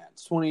more than that.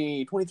 It's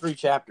 23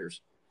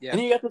 chapters. Yeah. And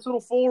then you got this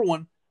little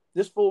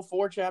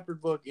 4-chapter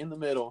book in the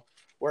middle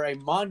where a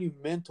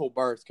monumental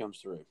birth comes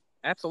through.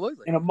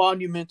 Absolutely. And a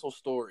monumental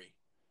story.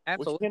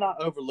 Absolutely. We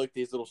cannot overlook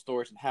these little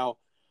stories and how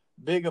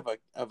big of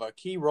a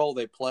key role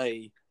they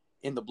play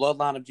in the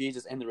bloodline of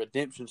Jesus and the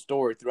redemption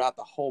story throughout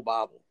the whole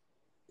Bible.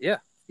 Yeah.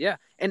 Yeah.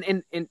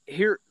 And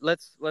here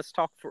let's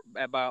talk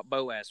about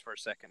Boaz for a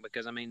second,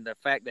 because I mean the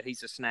fact that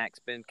he's a snack's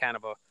been kind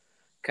of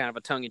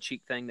a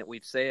tongue-in-cheek thing that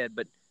we've said,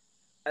 but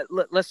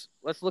let's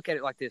look at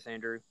it like this,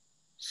 Andrew.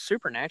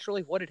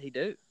 Supernaturally, what did he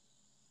do?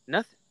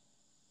 Nothing.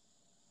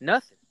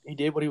 He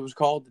did what he was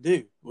called to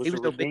do. He was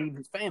to redeem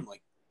his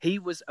family. He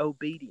was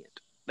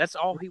obedient. That's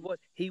all he was.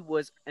 He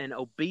was an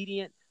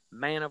obedient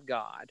man of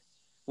God.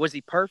 Was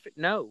he perfect?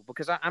 No,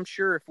 because I'm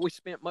sure if we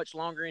spent much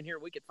longer in here,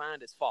 we could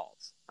find his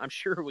faults. I'm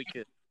sure we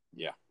could.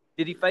 Yeah.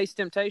 Did he face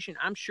temptation?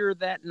 I'm sure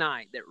that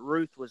night that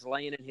Ruth was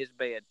laying in his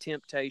bed,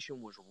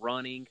 temptation was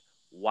running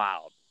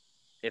wild.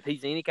 If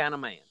he's any kind of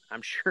man,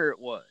 I'm sure it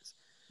was.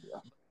 Yeah.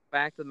 But the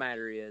fact of the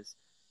matter is,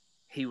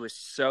 he was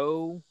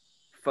so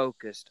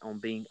focused on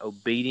being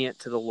obedient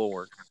to the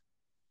Lord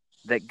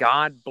that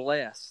God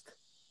blessed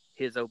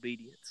his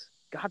obedience.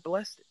 God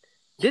blessed it.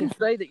 Didn't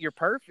say that you're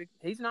perfect.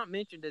 He's not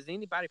mentioned as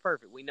anybody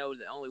perfect. We know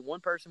that only one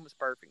person was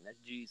perfect, and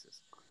that's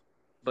Jesus.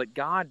 But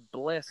God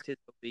blessed his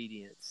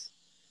obedience,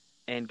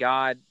 and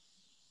God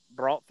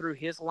brought through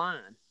his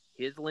line,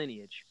 his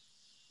lineage,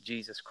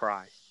 Jesus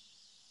Christ.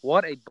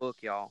 What a book,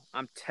 y'all.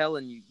 I'm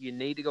telling you, you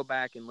need to go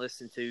back and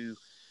listen to,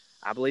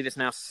 I believe it's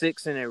now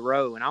 6 in a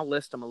row, and I'll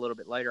list them a little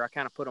bit later. I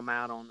kind of put them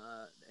out on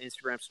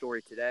Instagram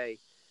story today,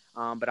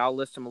 but I'll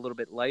list them a little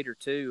bit later,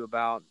 too,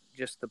 about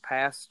just the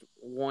past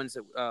ones,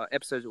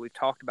 episodes that we've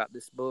talked about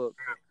this book.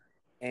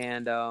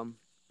 And,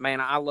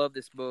 man, I love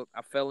this book.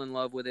 I fell in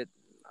love with it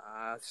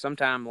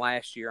sometime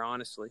last year,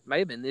 honestly. May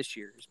have been this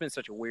year. It's been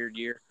such a weird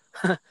year.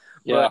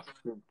 Yeah.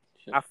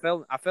 I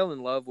fell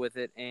in love with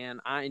it, and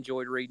I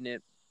enjoyed reading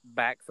it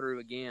back through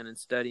again and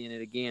studying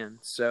it again.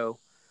 So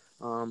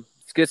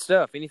it's good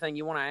stuff. Anything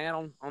you want to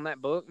add on that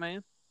book,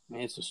 man?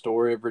 It's a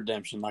story of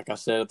redemption. Like I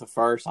said at the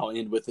first, I'll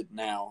end with it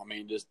now. I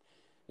mean, just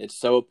it's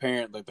so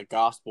apparent that the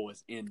gospel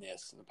is in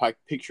this. The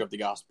picture of the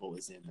gospel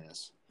is in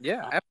this.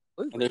 Yeah,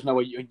 absolutely. And there's no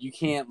way you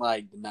can't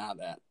deny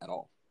that at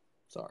all.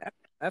 Sorry.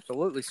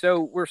 Absolutely.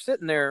 So we're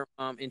sitting there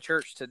in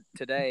church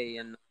today,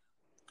 and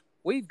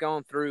we've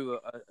gone through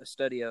a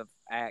study of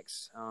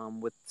Acts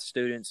with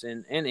students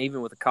and even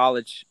with the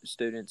college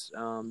students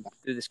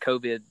through this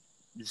COVID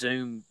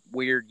Zoom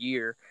weird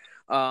year.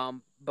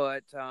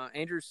 But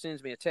Andrew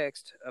sends me a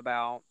text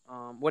about,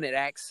 wasn't it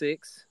Acts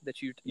 6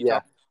 that you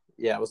talked?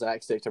 Yeah, it was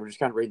Acts 6. I was just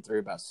kind of reading through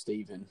about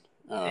Stephen.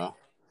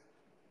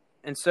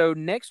 And so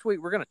next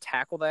week we're going to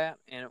tackle that,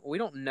 and we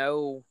don't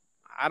know.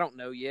 I don't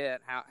know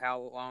yet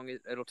how long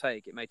it'll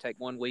take. It may take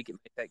 1 week. It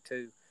may take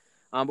 2.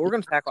 But we're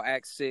going to tackle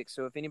Acts 6.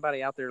 So if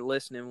anybody out there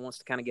listening wants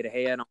to kind of get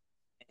ahead on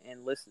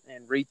and listen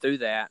and read through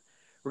that,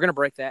 we're going to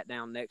break that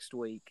down next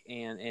week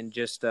and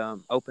just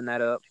open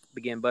that up,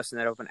 begin busting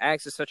that open.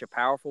 Acts is such a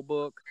powerful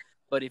book.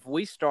 But if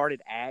we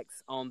started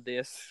Acts on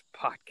this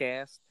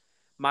podcast,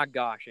 my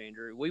gosh,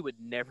 Andrew, we would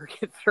never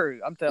get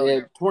through. I'm telling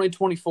you.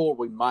 2024,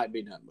 we might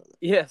be done with it.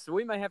 Yes,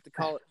 we may have to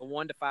call it a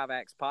 1 to 5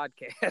 Acts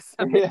podcast.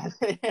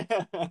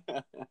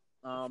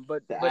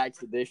 But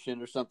Acts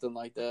edition or something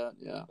like that.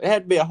 Yeah, it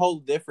had to be a whole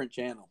different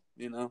channel,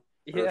 or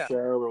yeah, show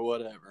or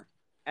whatever.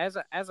 As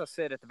I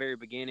said at the very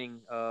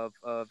beginning of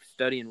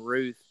studying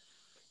Ruth,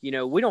 we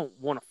don't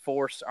want to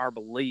force our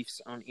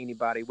beliefs on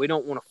anybody. We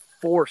don't want to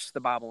force the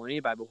Bible on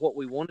anybody. But what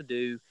we want to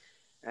do,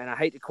 and I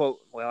hate to quote,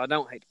 well, I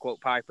don't hate to quote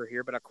Piper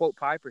here, but I quote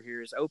Piper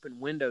here, is open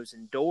windows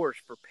and doors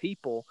for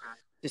people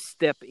to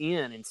step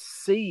in and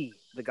see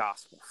the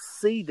gospel,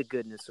 see the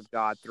goodness of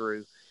God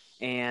through.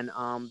 And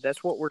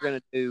that's what we're going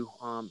to do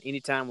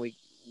anytime we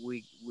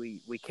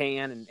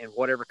can, and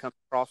whatever comes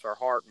across our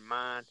heart and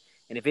mind.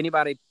 And if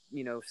anybody,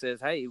 says,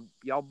 hey,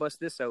 y'all bust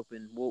this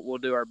open, we'll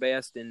do our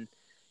best. And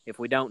if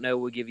we don't know,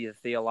 we'll give you the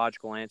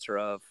theological answer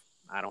of,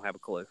 I don't have a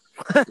clue.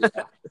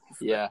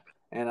 Yeah.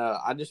 And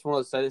I just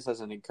want to say this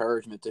as an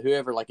encouragement to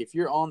whoever, like if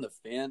you're on the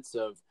fence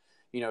of,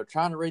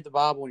 trying to read the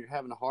Bible and you're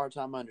having a hard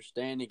time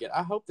understanding it,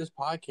 I hope this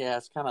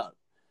podcast kind of,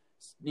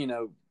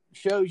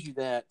 shows you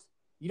that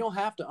you don't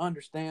have to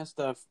understand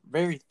stuff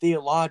very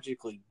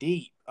theologically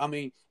deep. I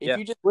mean, if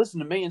you just listen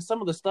to me and some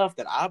of the stuff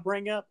that I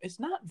bring up, it's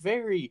not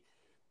very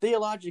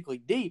theologically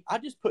deep. I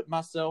just put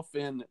myself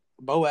in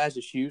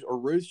Boaz's shoes or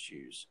Ruth's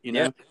shoes,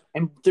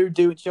 and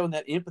through showing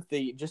that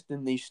empathy just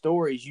in these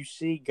stories, you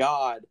see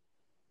God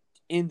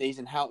in these,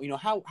 and how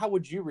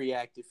would you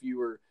react if you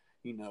were,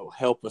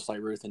 helpless like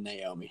Ruth and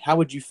Naomi? How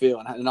would you feel,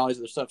 and all these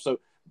other stuff?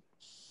 So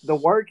the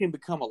word can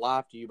become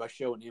alive to you by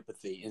showing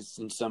empathy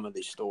in some of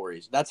these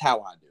stories. That's how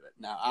I do it.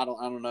 Now, I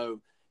don't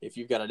know if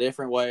you've got a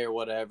different way or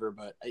whatever,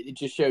 but it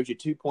just shows you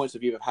 2 points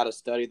of view of how to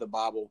study the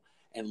Bible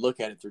and look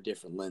at it through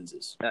different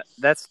lenses.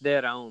 That's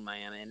dead on,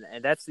 man.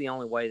 And that's the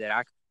only way that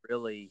I can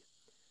really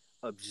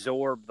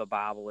absorb the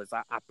Bible is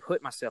I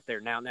put myself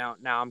there. Now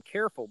I'm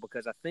careful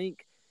because I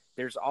think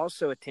there's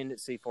also a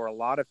tendency for a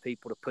lot of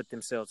people to put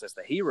themselves as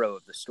the hero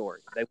of the story.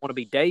 They want to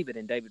be David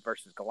in David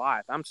versus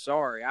Goliath. I'm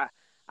sorry.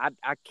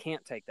 I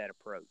can't take that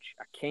approach.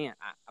 I can't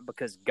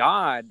because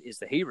God is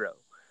the hero.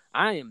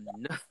 I am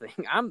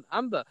nothing.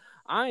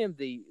 I am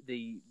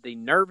the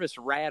nervous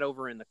rat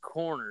over in the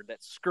corner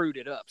that screwed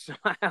it up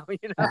somehow.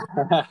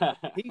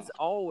 He's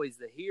always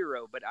the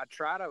hero. But I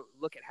try to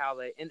look at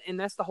how and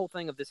that's the whole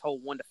thing of this whole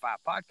 1 to 5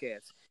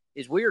 podcast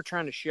is we are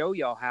trying to show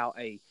y'all how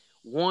a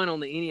 1 on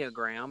the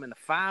Enneagram and the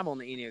 5 on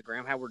the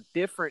Enneagram, how we're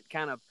different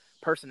kind of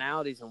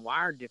personalities and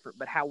wired different,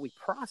 but how we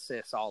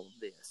process all of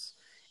this.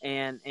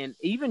 And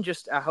even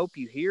just, I hope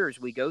you hear as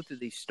we go through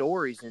these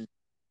stories and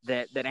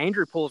that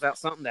Andrew pulls out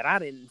something that I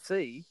didn't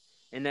see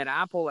and that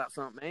I pull out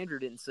something Andrew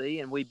didn't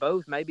see. And we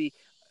both maybe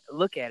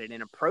look at it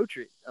and approach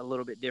it a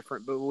little bit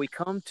different, but we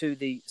come to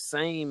the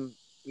same,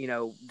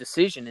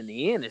 decision in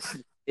the end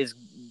is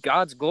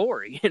God's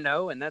glory,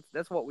 and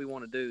that's what we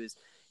want to do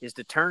is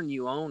to turn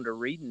you on to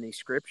reading these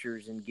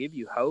scriptures and give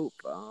you hope.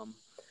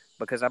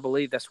 Because I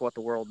believe that's what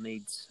the world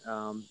needs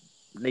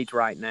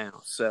right now.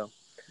 So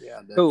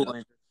yeah, cool,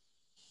 Andrew.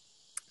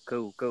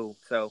 Cool.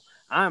 So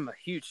I'm a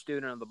huge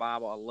student of the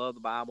Bible. I love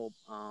the Bible.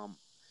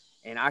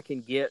 And I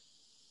can get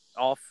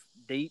off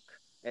deep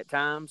at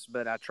times,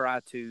 but I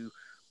try to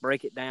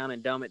break it down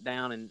and dumb it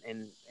down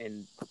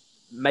and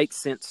make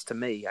sense to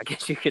me, I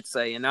guess you could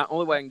say. And the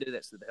only way I can do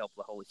that is with the help of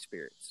the Holy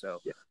Spirit.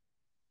 So,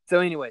 So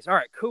anyways, all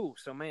right, cool.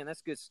 So, man,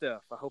 that's good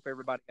stuff. I hope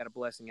everybody got a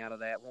blessing out of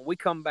that. When we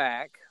come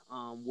back,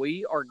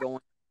 we are going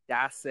to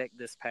dissect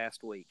this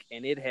past week,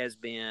 and it has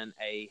been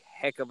a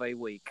heck of a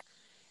week.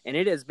 And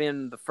it has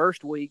been the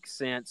first week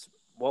since,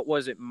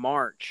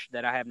 March,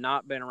 that I have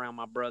not been around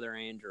my brother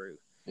Andrew.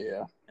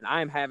 Yeah. And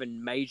I am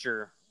having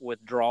major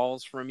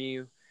withdrawals from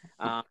you.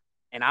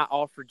 And I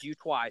offered you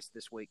twice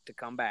this week to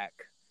come back,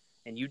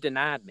 and you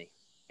denied me.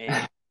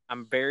 And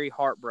I'm very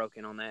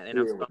heartbroken on that. And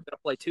I'm going to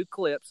play 2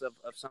 clips of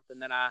something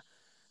that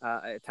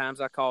at times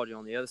I called you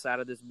on the other side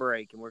of this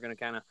break, and we're going to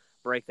kind of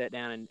break that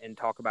down and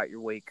talk about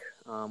your week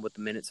with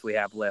the minutes we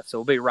have left. So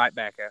we'll be right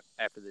back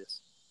after this.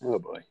 Oh,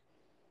 boy.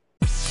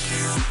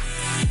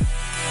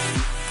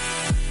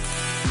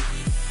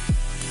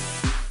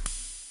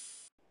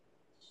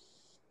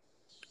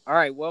 All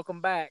right,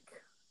 welcome back.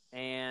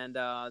 And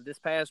this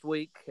past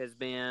week has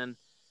been,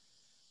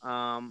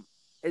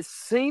 it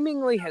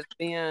seemingly has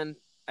been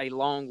a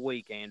long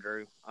week,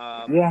 Andrew.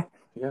 Yeah,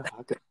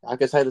 I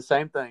could say the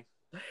same thing.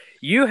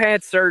 You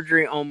had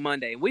surgery on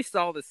Monday, and we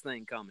saw this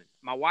thing coming.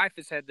 My wife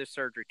has had this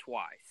surgery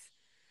twice.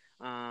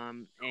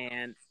 And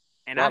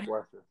God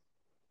bless her.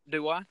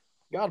 Do what?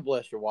 God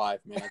bless your wife,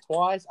 man.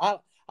 Twice?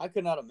 I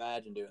could not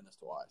imagine doing this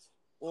twice.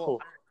 Well,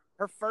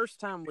 her first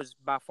time was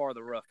by far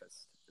the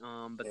roughest.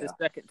 But the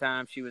second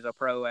time she was a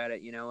pro at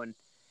it, and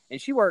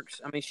she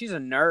works. I mean, she's a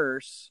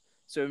nurse,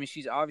 so I mean,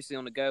 she's obviously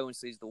on the go and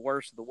sees the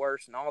worst of the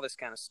worst and all this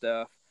kind of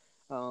stuff.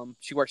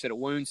 She works at a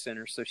wound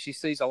center, so she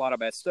sees a lot of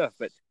bad stuff.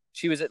 But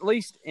she was at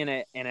least in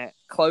a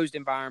closed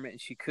environment,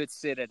 and she could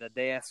sit at a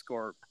desk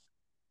or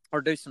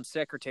do some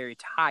secretary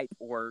type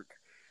work.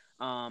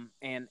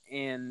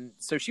 And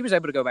so she was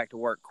able to go back to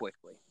work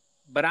quickly.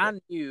 But I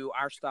knew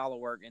our style of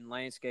work in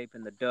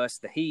landscaping, the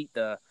dust, the heat,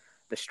 the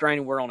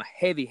straining. We're on a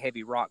heavy,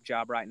 heavy rock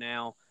job right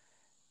now.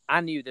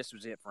 I knew this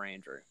was it for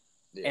Andrew.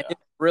 Yeah. And it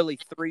was really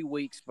 3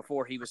 weeks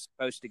before he was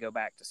supposed to go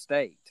back to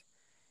state.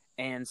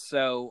 And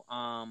so,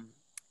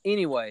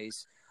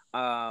 anyways,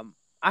 I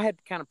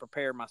had kind of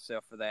prepared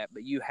myself for that,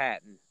 but you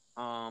hadn't.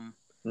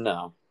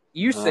 No.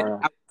 You said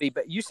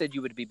you said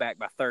you would be back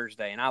by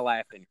Thursday, and I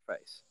laughed in your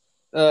face.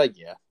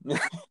 Yeah.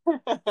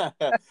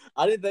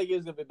 I didn't think it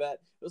was gonna be bad.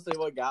 Let's see,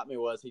 what got me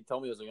was he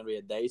told me it was gonna be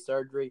a day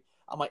surgery.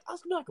 I'm like, I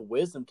was gonna be like a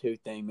wisdom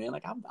tooth thing, man.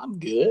 Like I'm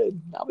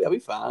good. I'll be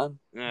fine.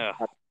 Yeah.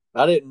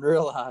 I didn't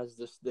realize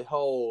the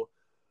whole,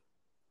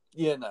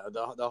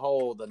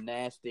 the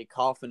nasty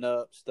coughing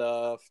up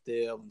stuff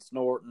still and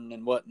snorting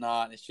and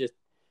whatnot.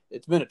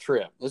 It's been a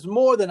trip. It's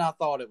more than I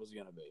thought it was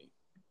gonna be.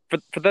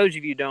 For those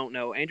of you who don't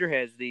know, Andrew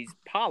has these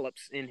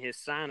polyps in his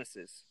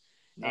sinuses.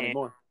 Not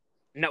anymore.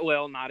 No,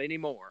 well, not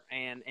anymore.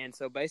 And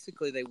so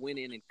basically they went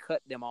in and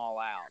cut them all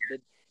out.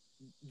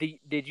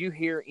 Did you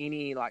hear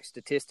any like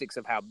statistics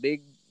of how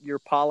big your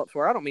polyps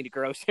were? I don't mean to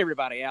gross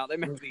everybody out. They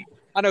may be.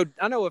 I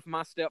know if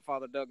my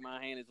stepfather Doug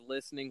Myhan is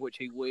listening, which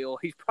he will,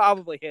 he's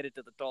probably headed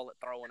to the toilet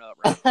throwing up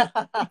right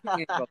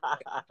now.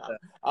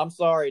 I'm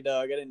sorry,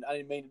 Doug. I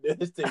didn't mean to do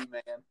this to you,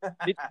 man.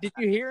 Did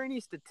you hear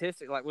any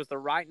statistics? Like, was the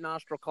right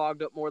nostril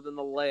clogged up more than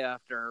the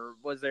left, or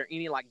was there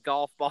any like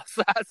golf ball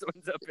size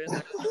ones up in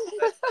there?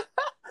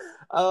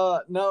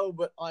 No,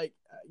 but like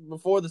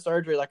before the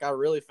surgery, like I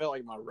really felt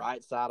like my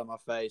right side of my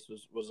face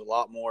was a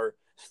lot more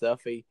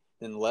stuffy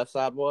than the left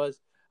side was.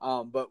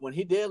 But when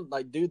he did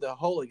like do the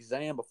whole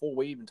exam before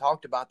we even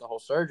talked about the whole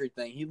surgery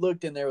thing, he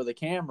looked in there with a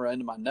camera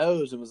into my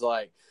nose and was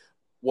like,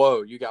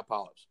 "Whoa, you got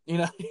polyps."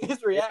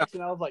 His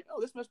reaction, I was like,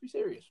 "Oh, this must be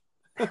serious."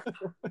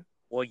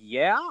 Well,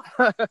 yeah.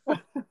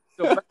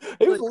 So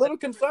he was a little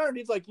concerned.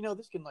 He's like,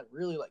 this can like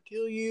really like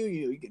kill you.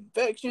 You get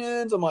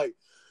infections. I'm like,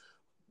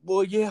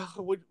 well, yeah.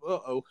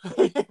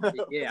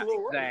 Yeah,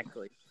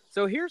 exactly.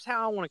 So here's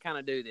how I want to kind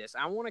of do this.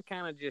 I want to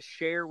kind of just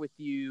share with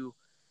you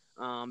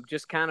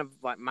just kind of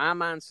like my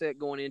mindset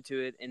going into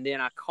it. And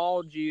then I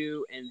called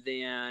you and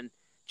then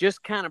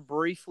just kind of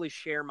briefly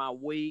share my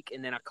week.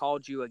 And then I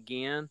called you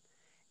again.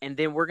 And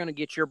then we're going to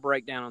get your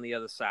breakdown on the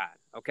other side.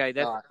 Okay?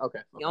 That's okay.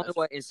 The only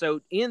way. And so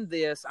in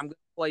this, I'm going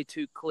to play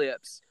 2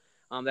 clips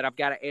that I've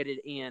got to edit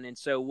in. And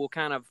so we'll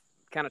kind of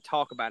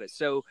talk about it.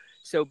 So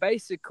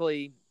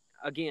basically,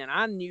 again,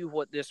 I knew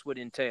what this would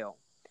entail.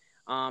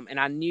 And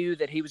I knew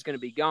that he was going to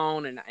be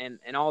gone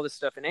and all this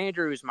stuff. And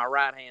Andrew is my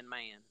right-hand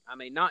man. I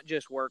mean, not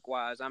just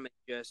work-wise. I mean,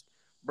 just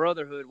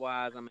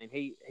brotherhood-wise. I mean,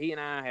 he and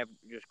I have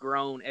just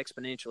grown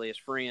exponentially as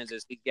friends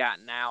as he's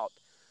gotten out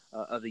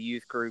of the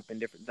youth group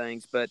and different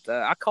things. But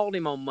I called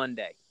him on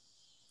Monday.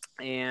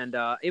 And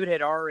it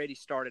had already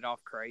started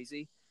off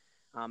crazy.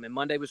 And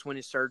Monday was when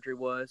his surgery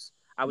was.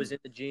 I was in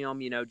the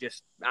gym,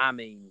 I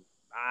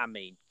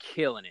mean,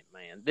 killing it,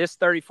 man. This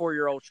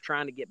 34-year-old's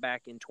trying to get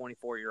back in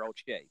 24-year-old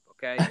shape,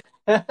 okay?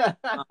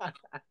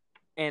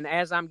 And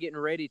as I'm getting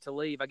ready to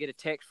leave, I get a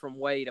text from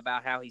Wade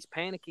about how he's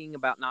panicking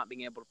about not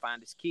being able to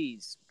find his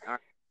keys. All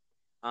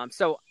right?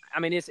 So, I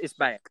mean, it's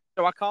bad.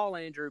 So I call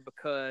Andrew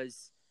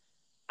because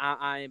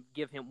I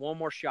give him one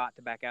more shot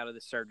to back out of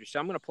the surgery. So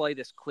I'm going to play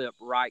this clip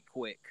right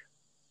quick.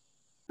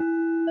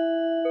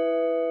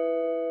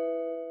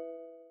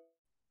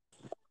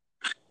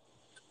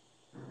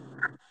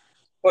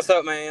 What's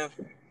up, man?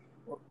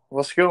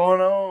 What's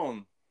going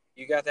on?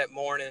 You got that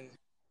morning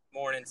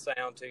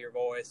sound to your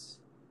voice.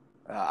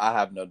 I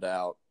have no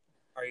doubt.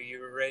 Are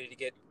you ready to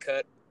get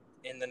cut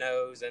in the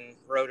nose and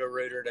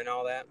roto-rooted and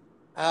all that?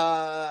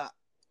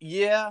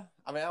 Yeah.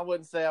 I mean, I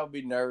wouldn't say I would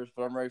be nervous,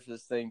 but I'm ready for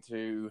this thing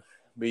to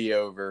be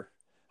over.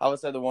 I would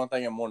say the one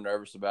thing I'm more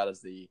nervous about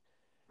is the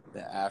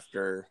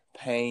after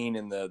pain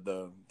and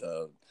the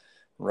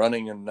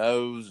running in the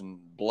nose and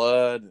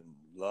blood and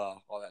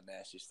all that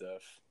nasty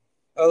stuff.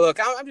 Oh, look,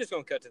 I'm just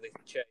going to cut to the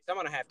chase. I'm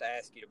going to have to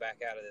ask you to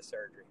back out of this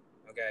surgery,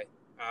 okay?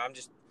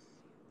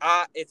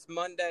 It's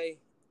Monday,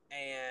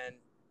 and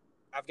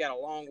I've got a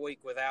long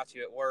week without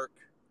you at work,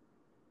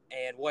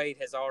 and Wade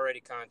has already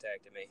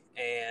contacted me.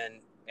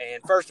 And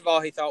first of all,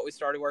 he thought we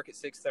started work at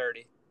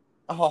 6:30.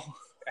 Oh.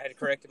 I had to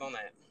correct him on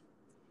that.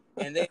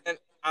 And then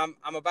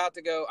I'm about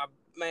to go.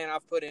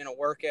 I've put in a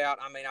workout.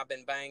 I mean, I've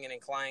been banging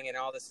and clanging and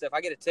all this stuff. I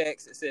get a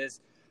text that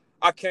says,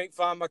 I can't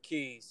find my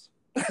keys.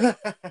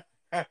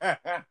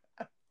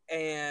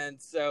 And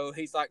so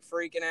he's like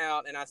freaking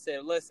out. And I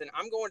said, listen,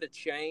 I'm going to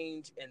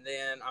change and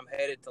then I'm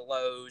headed to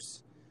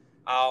Lowe's.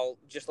 I'll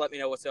just let me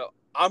know what's up.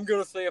 I'm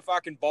going to see if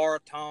I can borrow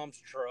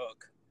Tom's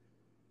truck.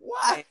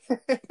 What?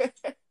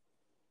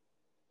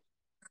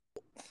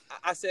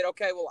 I said,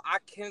 okay, well, I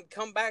can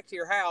come back to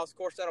your house. Of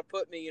course, that'll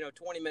put me,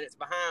 20 minutes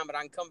behind, but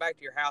I can come back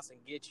to your house and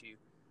get you.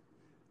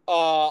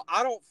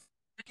 I don't,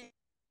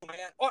 man.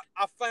 Oh,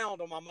 I found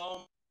them. I'm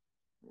on.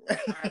 All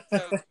right,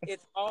 so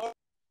it's all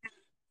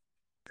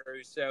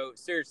true. So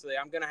seriously,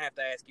 I'm gonna have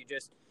to ask you,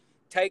 just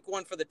take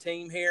one for the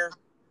team here.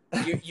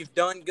 You've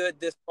done good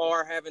this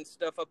far, having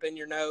stuff up in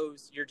your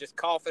nose. You're just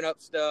coughing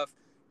up stuff.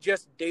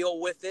 Just deal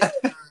with it,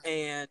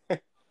 and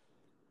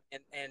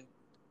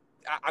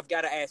I've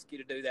got to ask you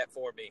to do that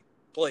for me,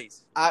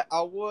 please. I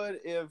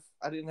would if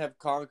I didn't have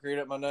concrete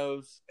up my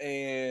nose,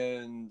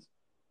 and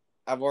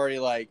I've already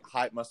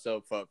hyped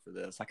myself up for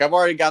this. I've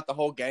already got the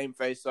whole game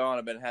face on.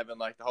 I've been having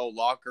the whole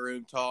locker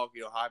room talk,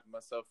 hyping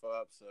myself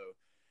up. So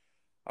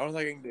I don't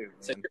think I can do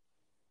it, man.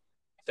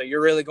 So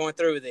you're really going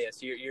through with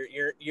this.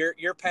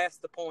 You're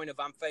past the point of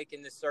I'm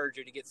faking this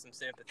surgery to get some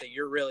sympathy.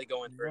 You're really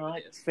going through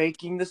with this.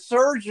 Faking the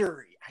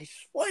surgery, I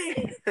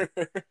swear.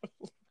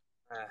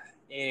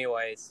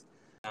 Anyways,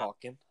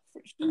 talking.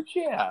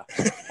 Yeah,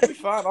 I'll be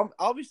fine.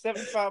 I'll be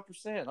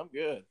 75%. I'm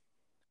good.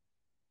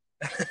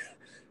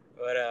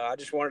 But I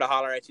just wanted to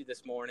holler at you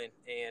this morning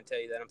and tell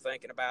you that I'm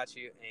thinking about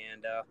you.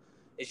 And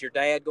is your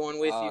dad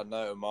going with you?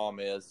 No, Mom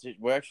is.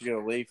 We're actually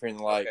going to leave here in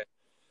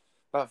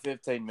about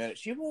 15 minutes.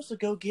 She wants to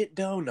go get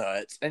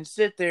donuts and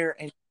sit there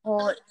and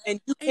taunt,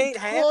 and you can't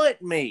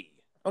taunt me.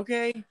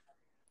 Okay,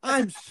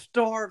 I'm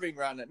starving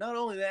right now. Not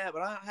only that,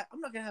 but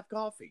I'm not going to have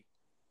coffee.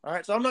 All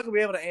right, so I'm not going to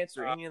be able to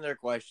answer any of their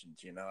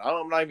questions.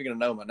 I'm not even going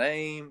to know my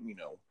name.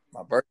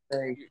 My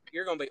birthday.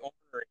 You're going to be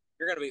ornery.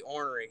 You're going to be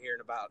ornery here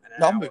in about an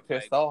hour. I'm going to be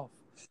pissed off.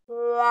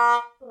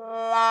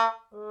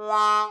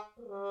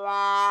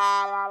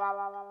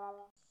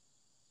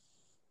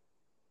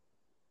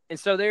 And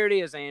so there it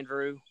is,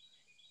 Andrew.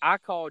 I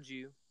called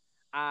you.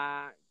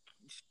 I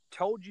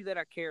told you that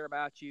I care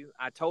about you.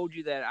 I told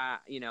you that I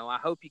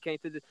hope you came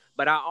through this.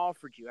 But I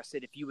offered you. I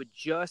said, if you would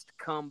just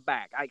come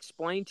back. I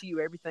explained to you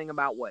everything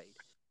about Wade.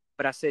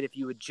 But I said, if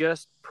you would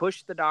just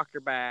push the doctor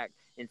back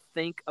and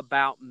think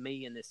about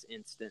me in this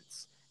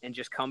instance and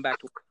just come back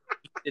to work.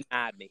 You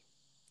denied me.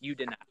 You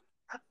denied me.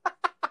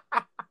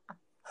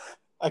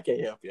 I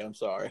can't help you. I'm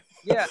sorry.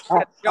 Yeah.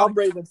 I'm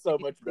breathing so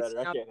much better.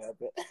 I can't help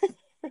it.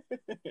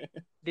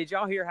 Did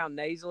y'all hear how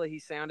nasally he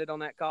sounded on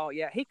that call?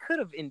 Yeah, he could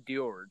have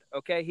endured,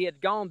 okay? He had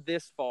gone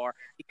this far.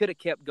 He could have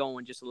kept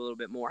going just a little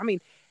bit more. I mean,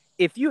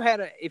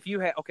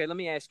 okay, let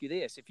me ask you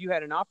this. If you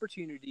had an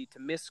opportunity to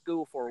miss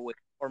school for a week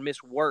or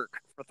miss work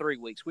for 3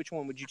 weeks, which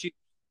one would you choose?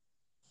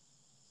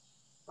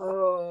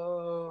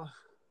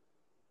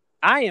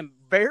 I am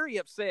very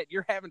upset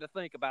you're having to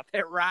think about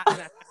that right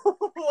now.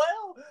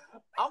 Well,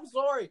 I'm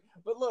sorry.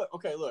 But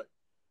look.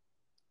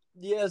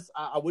 Yes,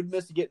 I would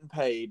miss getting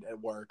paid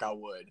at work. I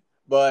would.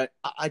 But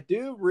I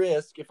do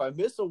risk, if I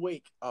miss a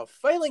week, of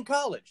failing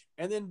college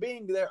and then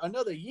being there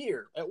another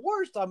year. At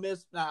worst, I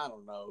miss, I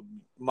don't know,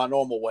 my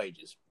normal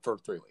wages for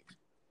 3 weeks.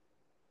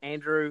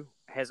 Andrew,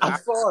 Has our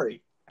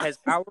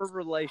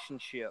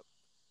relationship...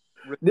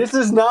 This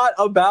is not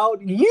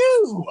about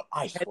you.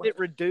 I swear. Has it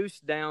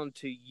reduced down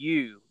to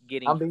you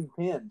getting... I'm being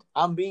pinned.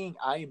 I am being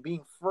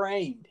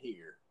framed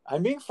here.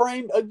 I'm being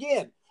framed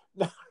again.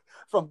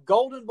 From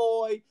golden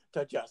boy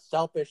to just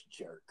selfish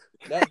jerk.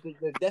 That's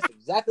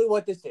exactly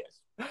what this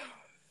is.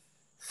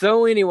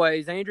 So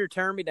anyways, Andrew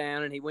turned me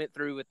down and he went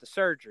through with the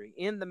surgery.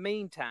 In the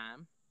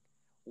meantime,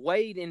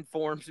 Wade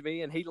informs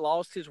me and he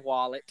lost his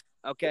wallet.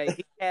 Okay,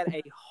 he had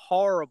a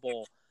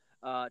horrible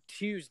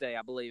Tuesday,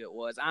 I believe it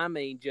was. I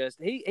mean,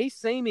 just he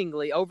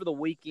seemingly over the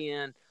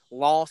weekend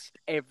lost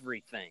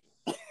everything.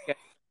 Okay?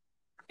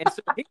 And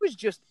so he was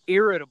just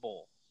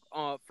irritable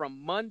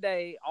from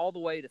Monday all the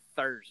way to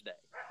Thursday.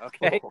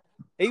 Okay,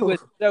 he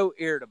was so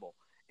irritable.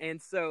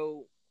 And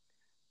so,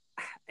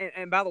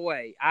 and by the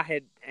way,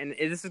 and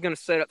this is going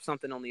to set up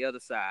something on the other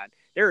side.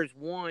 There is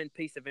one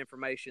piece of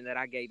information that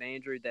I gave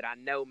Andrew that I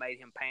know made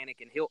him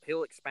panic, and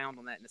he'll expound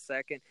on that in a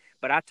second.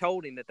 But I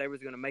told him that they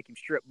was going to make him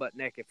strip butt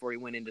naked before he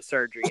went into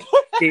surgery.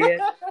 He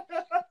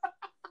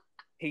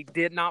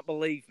did not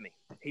believe me.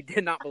 He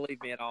did not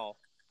believe me at all.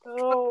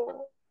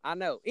 Oh, I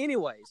know.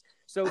 Anyways,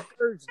 so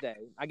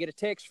Thursday, I get a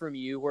text from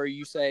you where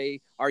you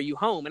say, "Are you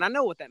home?" And I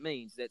know what that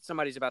means, that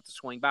somebody's about to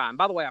swing by. And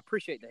by the way, I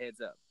appreciate the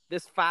heads up.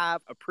 This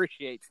 5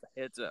 appreciates the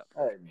heads up.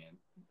 Hey, man.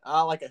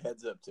 I like a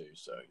heads up, too,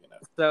 so,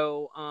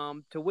 So,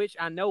 to which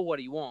I know what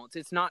he wants.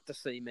 It's not to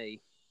see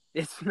me.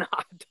 It's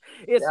not.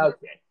 It's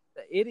okay.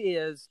 It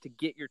is to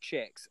get your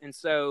checks. And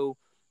so,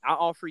 I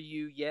offer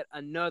you yet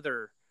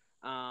another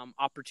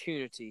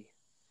opportunity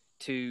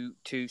to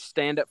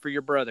stand up for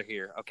your brother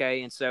here,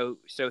 okay? And so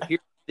here's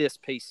this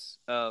piece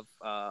of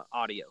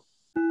audio.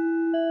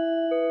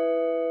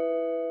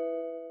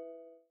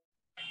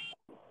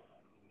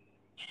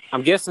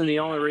 I'm guessing the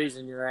only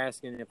reason you're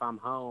asking if I'm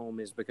home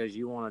is because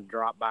you want to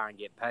drop by and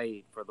get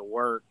paid for the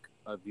work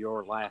of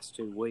your last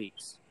 2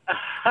 weeks.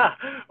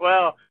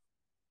 Well,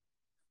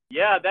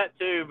 yeah, that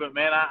too. But,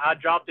 man, I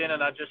dropped in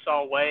and I just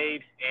saw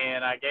Wade,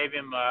 and I gave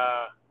him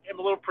a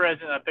little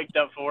present I picked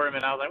up for him.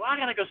 And I was like, well, I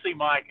got to go see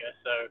Micah.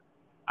 So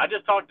I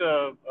just talked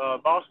to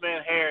boss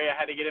man Harry. I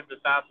had to get him to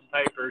sign some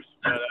papers.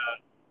 But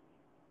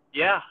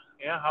Yeah,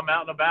 I'm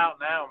out and about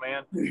now,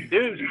 man.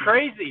 Dude, it's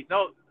crazy.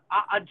 No,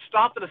 I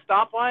stopped at a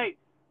stoplight,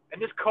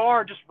 and this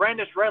car just ran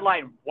this red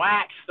light and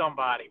whacked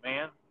somebody,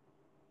 man.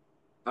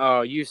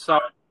 Oh, you saw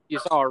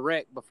a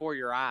wreck before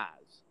your eyes.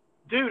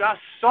 Dude, I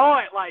saw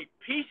it. Like,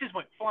 pieces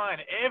went flying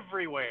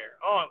everywhere.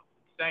 Oh,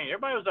 dang,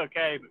 everybody was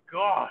okay, but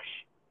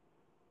gosh.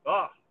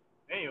 Oh,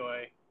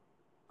 anyway.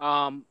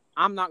 I'm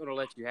not going to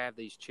let you have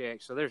these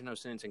checks, so there's no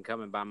sense in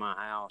coming by my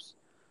house,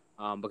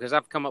 because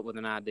I've come up with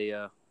an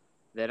idea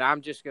that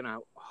I'm just going to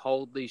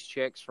hold these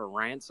checks for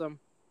ransom,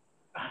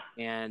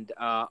 and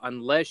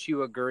unless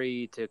you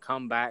agree to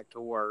come back to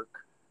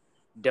work,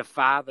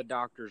 defy the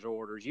doctor's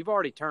orders. You've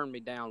already turned me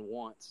down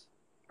once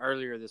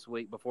earlier this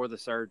week before the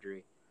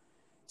surgery,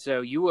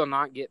 so you will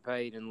not get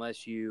paid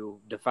unless you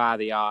defy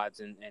the odds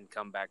and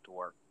come back to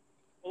work.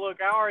 Well, look,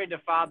 I already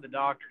defied the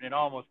doctor, and it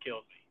almost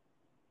killed me.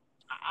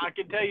 I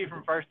can tell you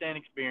from first-hand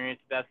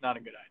experience that's not a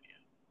good idea.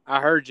 I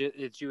heard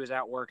that you was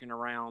out working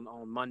around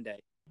on Monday.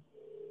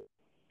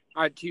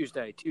 All right,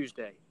 Tuesday.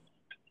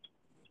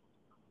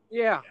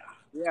 Yeah.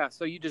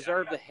 So you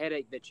deserve the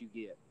headache that you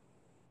get.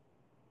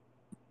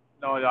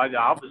 No, I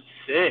was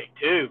sick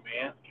too,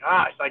 man.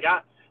 Gosh, like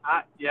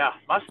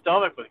my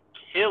stomach was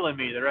killing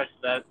me the rest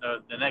of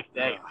the next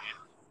day.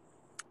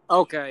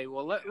 Okay,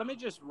 well let me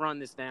just run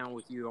this down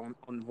with you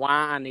on why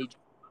I need you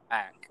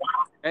back.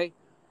 Okay,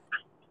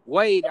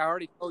 Wade, I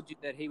already told you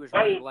that he was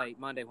running late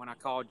Monday when I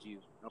called you.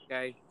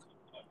 Okay,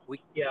 we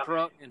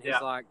truck and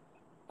he's like,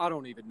 I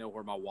don't even know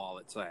where my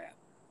wallet's at.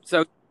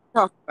 So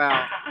talk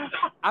about.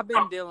 I've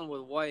been dealing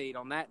with Wade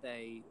on that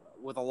day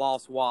with a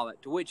lost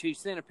wallet, to which he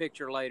sent a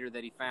picture later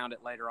that he found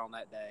it later on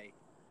that day.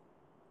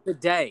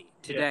 Today.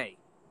 Yeah.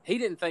 He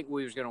didn't think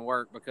we was going to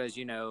work because,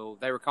 they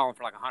were calling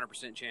for like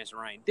 100% chance of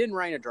rain. Didn't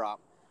rain a drop.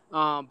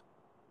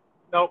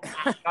 Nope,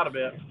 not a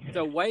bit.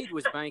 So Wade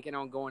was banking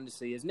on going to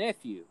see his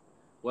nephew.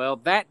 Well,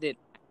 that didn't.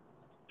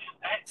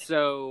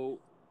 So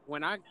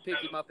when I pick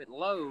him up at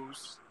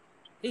Lowe's,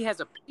 he has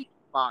a pizza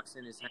box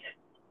in his hand.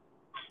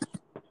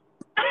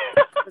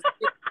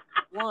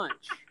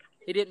 Lunch.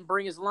 He didn't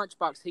bring his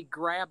lunchbox. He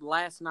grabbed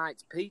last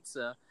night's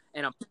pizza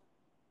and a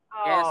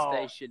gas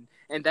station,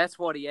 and that's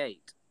what he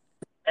ate.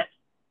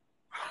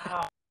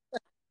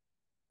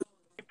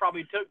 He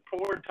probably took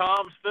poor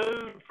Tom's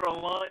food for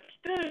lunch,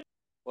 too.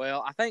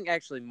 Well, I think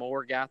actually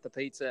Moore got the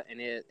pizza, and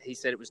he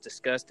said it was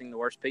disgusting, the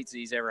worst pizza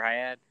he's ever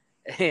had.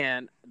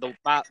 And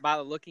by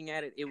looking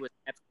at it, it was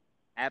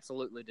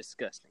absolutely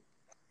disgusting.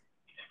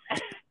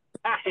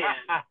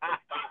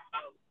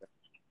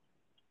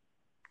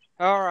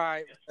 All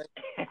right.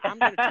 I'm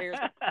going to tear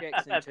some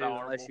checks into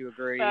unless you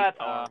agree. That's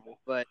horrible.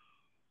 But,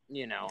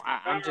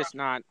 I'm just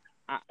not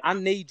 – I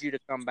need you to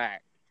come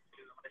back.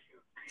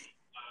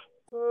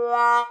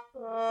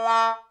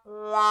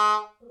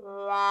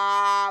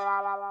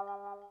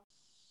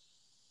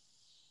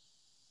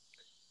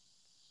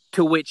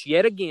 To which,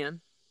 yet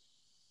again,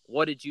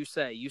 what did you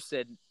say? You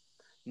said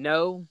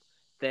no,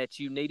 that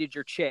you needed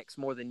your checks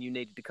more than you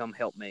needed to come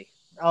help me.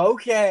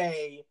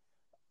 Okay.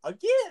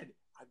 Again,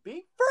 I'm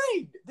being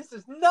framed. This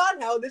is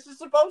not how this is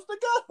supposed to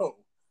go.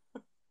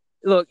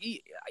 Look,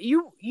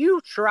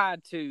 you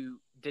tried to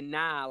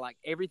deny like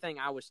everything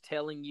I was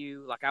telling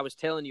you. Like I was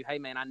telling you, hey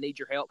man, I need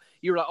your help.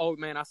 You were like, oh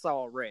man, I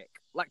saw a wreck.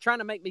 Like trying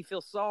to make me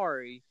feel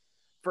sorry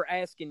for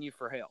asking you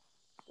for help.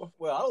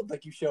 Well, I don't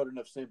think you showed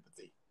enough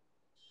sympathy.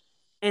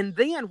 And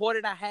then what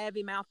did I have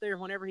him out there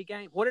whenever he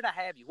came? What did I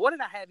have you? What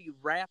did I have you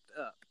wrapped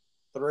up?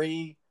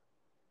 3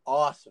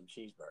 awesome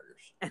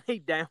cheeseburgers. And he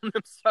downed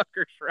them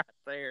suckers right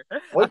there.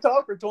 We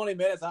talked for 20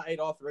 minutes. I ate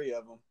all 3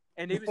 of them.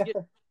 And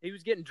he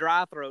was getting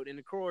dry throat. And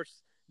of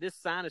course, this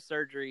sinus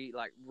surgery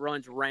like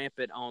runs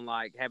rampant on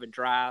like having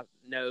dry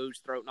nose,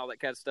 throat, and all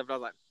that kind of stuff. And I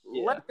was like,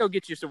 let's go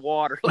get you some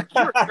water. Like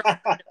you were trying to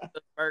get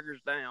the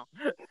burgers down.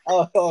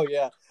 Oh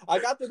yeah. I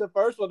got through the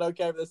first one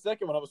okay, but the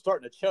second one I was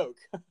starting to choke.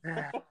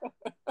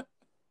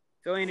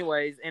 So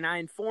anyways, and I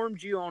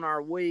informed you on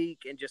our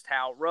week and just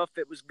how rough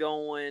it was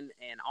going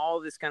and all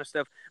this kind of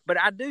stuff.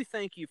 But I do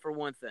thank you for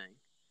one thing.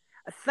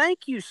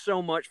 Thank you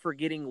so much for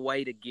getting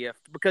Wade a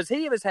gift because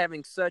he was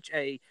having such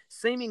a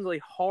seemingly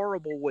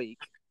horrible week.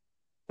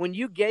 When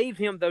you gave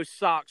him those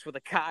socks with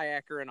a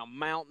kayaker and a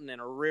mountain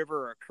and a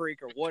river or a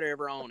creek or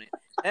whatever on it,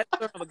 that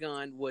son of a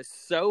gun was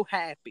so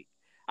happy.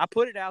 I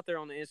put it out there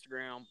on the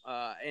Instagram,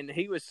 and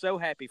he was so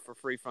happy for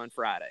Free Fun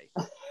Friday.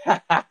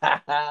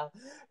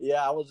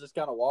 Yeah, I was just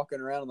kind of walking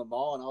around in the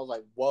mall, and I was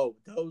like, "Whoa,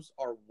 those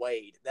are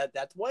Wade.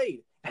 That's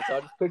Wade." And so I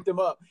just picked them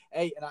up.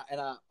 Hey,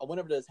 and I went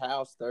over to his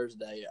house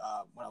Thursday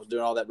when I was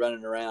doing all that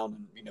running around,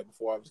 and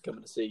before I was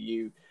coming to see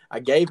you,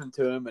 I gave them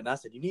to him, and I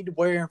said, "You need to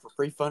wear them for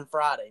Free Fun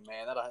Friday,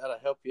 man. That'll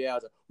help you out." I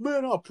was like,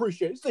 "Man, I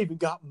appreciate it. It's even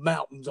got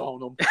mountains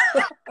on them."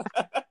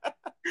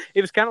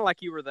 It was kind of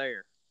like you were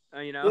there.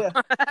 Yeah.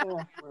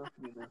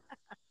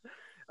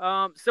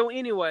 Well, so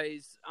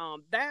anyways,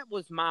 that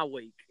was my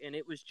week, and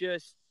it was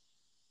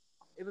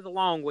a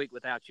long week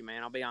without you,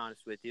 man. I'll be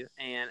honest with you,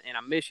 and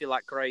I miss you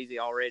like crazy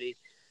already.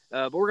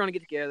 But we're gonna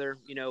get together,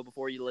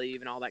 before you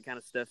leave and all that kind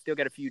of stuff. Still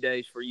got a few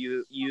days for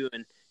you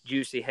and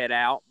Juicy head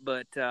out,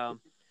 but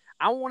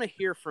I want to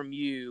hear from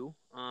you.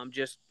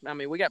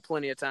 We got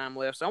plenty of time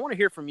left, so I want to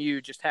hear from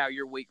you just how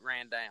your week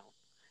ran down.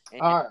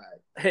 And, All right.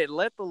 and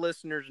let the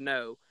listeners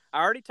know.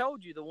 I already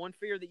told you the one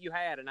fear that you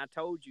had, and I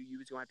told you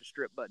was going to have to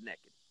strip butt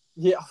naked.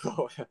 Yeah.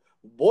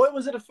 Boy,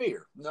 was it a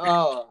fear.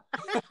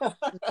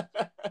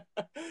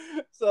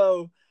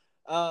 So,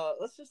 I'm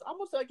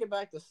going to take it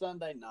back to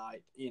Sunday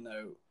night.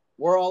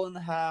 We're all in the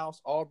house.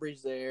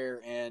 Aubrey's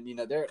there. And,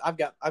 I've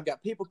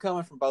got people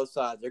coming from both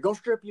sides. They're going to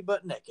strip you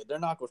butt naked. They're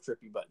not going to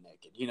strip you butt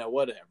naked,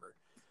 whatever.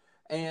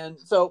 And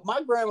so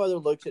my grandmother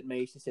looks at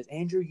me. She says,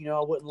 Andrew, I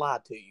wouldn't lie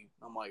to you.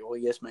 I'm like, well,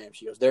 yes, ma'am.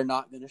 She goes, they're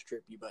not going to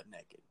strip you butt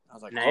naked. I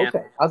was like, Nana.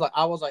 Okay.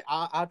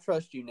 I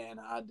trust you,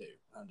 Nana. I do.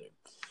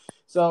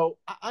 So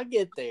I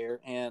get there,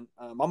 and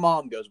my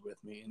mom goes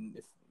with me. And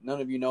if none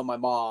of you know my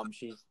mom,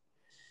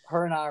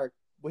 her and I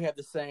we have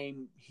the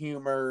same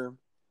humor.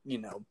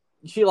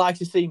 She likes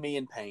to see me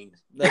in pain.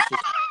 That's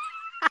just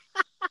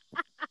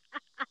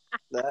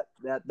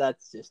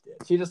that's just it.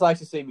 She just likes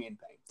to see me in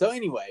pain. So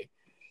anyway.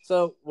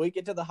 So we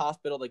get to the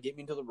hospital, they get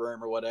me into the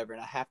room or whatever,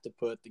 and I have to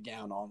put the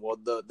gown on. Well,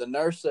 the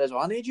nurse says,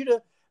 well, I need you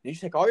to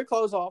take all your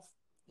clothes off,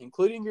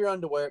 including your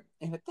underwear.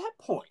 And at that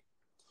point,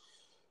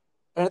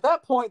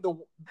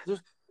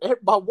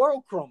 my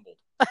world crumbled.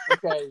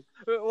 Okay.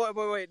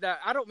 Wait. Now,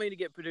 I don't mean to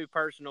get too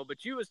personal,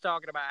 but you was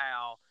talking about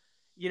how,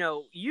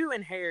 you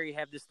and Harry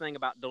have this thing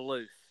about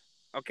Duluth.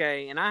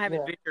 Okay. And I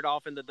haven't ventured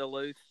off into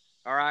Duluth.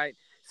 All right.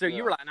 So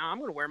you were like, no, I'm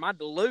going to wear my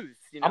Duluth.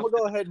 I'm going to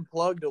go ahead and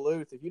plug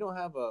Duluth. If you don't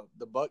have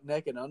the buck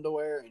naked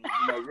underwear and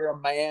you're a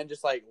man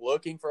just like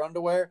looking for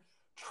underwear,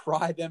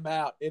 try them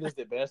out. It is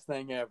the best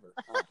thing ever.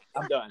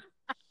 I'm done.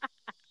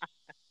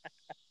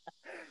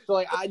 So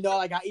I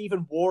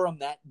even wore them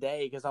that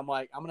day because I'm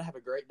like, I'm going to have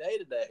a great day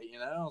today.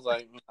 I was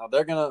like, I'm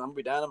going to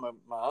be down in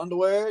my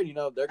underwear.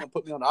 They're going to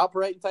put me on the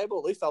operating table.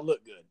 At least I'll look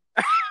good.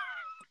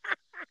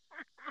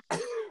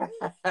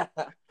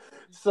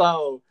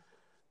 So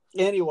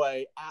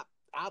anyway,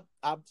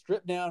 I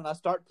strip down and I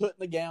start putting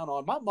the gown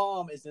on. My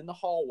mom is in the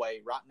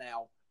hallway right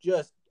now,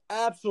 just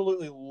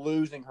absolutely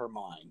losing her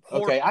mind.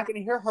 Okay, I can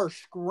hear her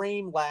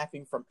scream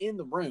laughing from in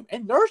the room,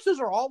 and nurses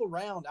are all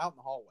around out in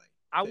the hallway.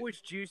 I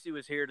wish Juicy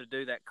was here to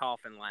do that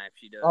coughing laugh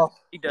she does. Oh,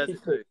 he does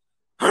it too.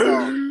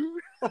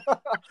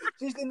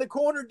 She's in the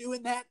corner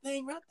doing that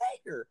thing right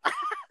there.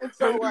 And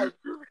so,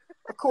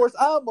 of course,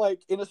 I'm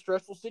in a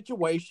stressful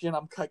situation.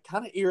 I'm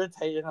kind of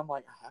irritated. I'm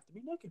like, I have to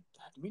be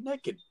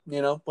naked.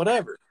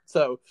 Whatever.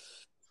 So,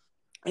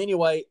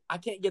 anyway, I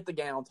can't get the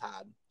gown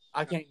tied.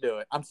 I can't do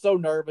it. I'm so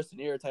nervous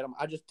and irritated.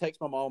 I just text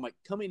my mom,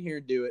 come in here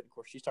and do it. Of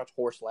course, she starts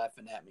horse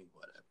laughing at me,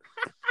 whatever.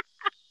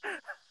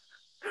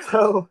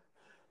 So,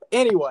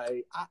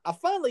 anyway, I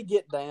finally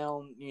get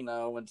down,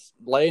 and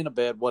lay in a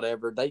bed,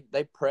 whatever.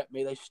 They prep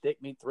me. They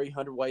stick me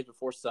 300 ways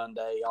before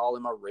Sunday, all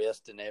in my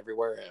wrist and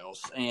everywhere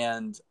else.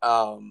 And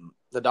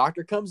the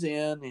doctor comes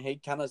in, and he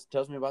kind of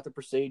tells me about the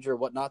procedure,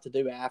 what not to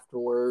do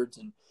afterwards,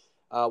 and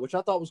which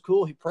I thought was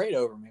cool. He prayed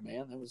over me,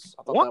 man. That was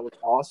that was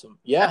awesome.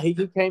 Yeah, he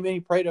came in, he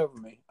prayed over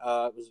me.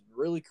 It was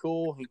really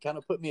cool. He kind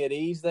of put me at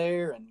ease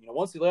there. And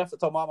once he left, I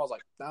told Mom, I was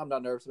like, I'm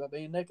not nervous about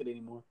being naked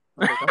anymore.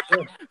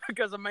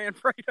 Because a man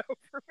prayed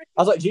over me.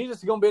 I was like, Jesus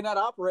is going to be in that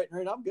operating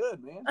room. I'm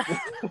good, man.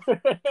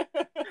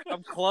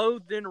 I'm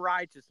clothed in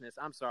righteousness.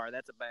 I'm sorry.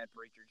 That's a bad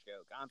preacher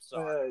joke. I'm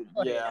sorry.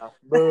 Yeah.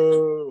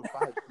 Boo. If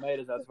I had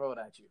tomatoes, I'd throw it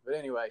at you. But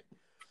anyway,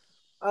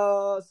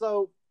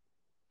 so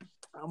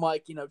I'm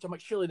like,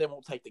 surely they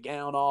won't take the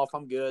gown off.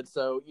 I'm good.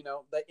 So,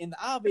 in the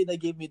IV, they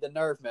give me the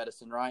nerve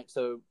medicine, right?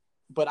 So,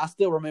 but I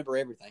still remember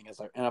everything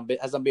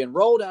as I'm being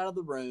rolled out of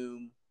the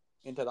room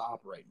into the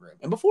operating room.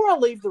 And before I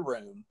leave the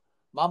room,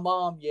 my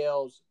mom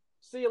yells,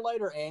 "See you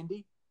later,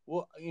 Andy.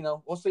 We'll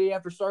see you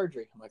after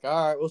surgery." I'm like,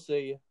 all right, we'll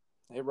see you.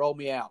 They roll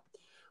me out.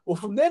 Well,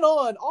 from then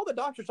on, all the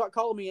doctors start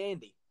calling me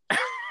Andy.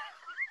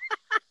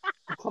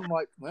 I'm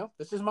like, well,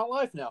 this is my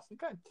life now.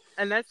 Okay.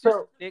 And that's just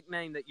a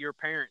nickname that your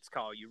parents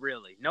call you,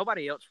 really.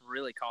 Nobody else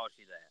really calls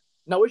you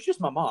that. No, it's just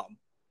my mom.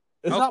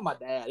 It's not my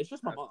dad. It's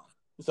just my mom.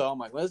 So I'm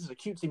like, well, this is a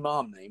cutesy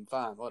mom name.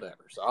 Fine,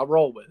 whatever. So I'll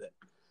roll with it.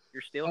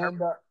 You're still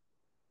her.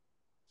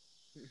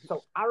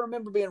 So I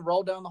remember being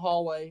rolled down the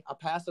hallway. I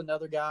passed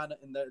another guy,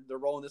 and they're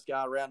rolling this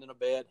guy around in a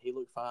bed. He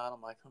looked fine.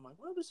 I'm like,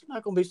 well, this is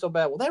not going to be so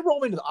bad. Well, they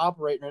roll me into the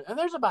operating room, and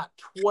there's about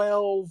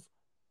 12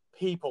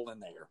 people in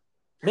there,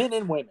 men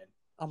and women.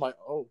 I'm like,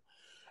 oh.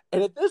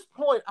 And at this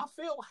point, I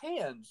feel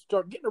hands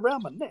start getting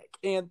around my neck,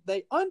 and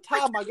they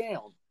untie my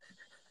gown.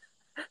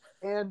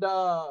 And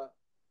I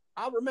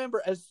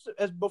remember as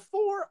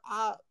before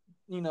I,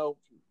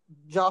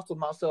 jostled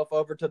myself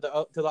over to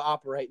the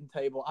operating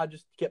table, I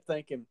just kept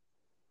thinking,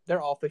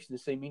 they're all fixing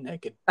to see me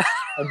naked.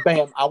 And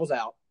bam, I was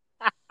out.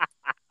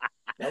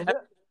 That was it.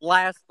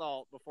 Last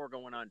thought before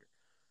going under.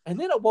 And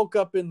then I woke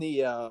up in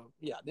the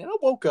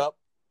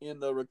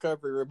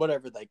recovery room,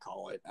 whatever they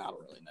call it. I don't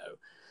really know.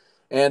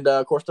 And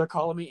of course they're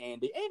calling me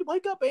Andy. Andy,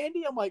 wake up,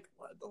 Andy. I'm like,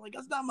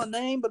 that's not my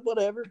name, but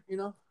whatever,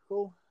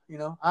 cool.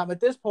 I'm at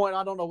this point,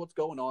 I don't know what's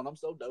going on. I'm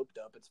so doped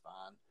up. It's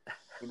fine.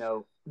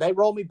 They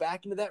rolled me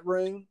back into that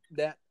room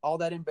that all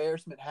that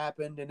embarrassment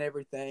happened and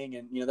everything.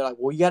 And, they're like,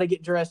 well, you got to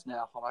get dressed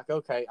now. I'm like,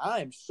 okay, I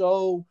am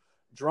so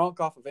drunk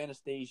off of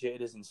anesthesia.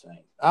 It is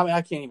insane. I mean,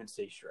 I can't even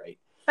see straight.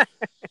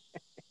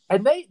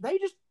 And they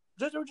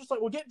were just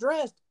like, well, get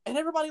dressed. And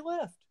everybody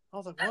left. I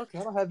was like, well, okay,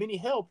 I don't have any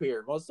help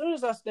here. Well, as soon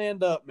as I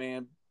stand up,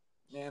 man,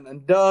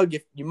 and Doug,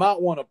 if you might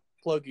want to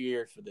plug your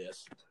ears for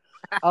this,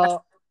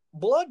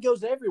 blood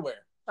goes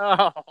everywhere.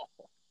 Oh.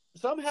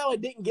 Somehow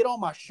it didn't get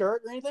on my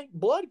shirt or anything.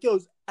 Blood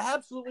goes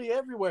absolutely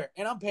everywhere,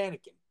 and I'm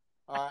panicking.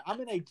 All right,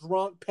 I'm in a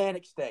drunk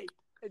panic state.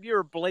 And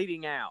you're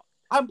bleeding out.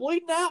 I'm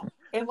bleeding out,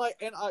 and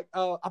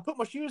I put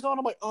my shoes on.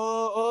 I'm like,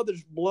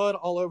 there's blood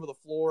all over the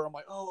floor. I'm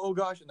like, oh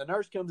gosh, and the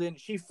nurse comes in and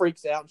she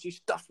freaks out and she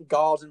stuffs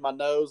gauze in my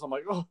nose. I'm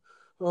like, oh,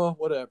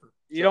 whatever.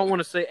 You don't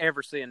want to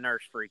ever see a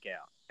nurse freak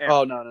out. Ever.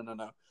 Oh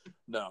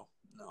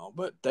no.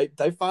 But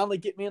they finally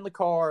get me in the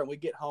car and we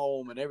get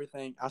home and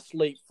everything. I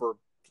sleep for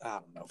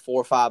 4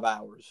 or 5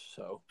 hours.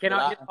 So can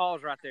I just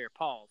pause right there?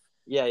 Pause.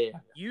 Yeah.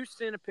 You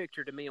sent a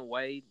picture to me and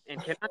Wade,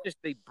 and can I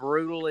just be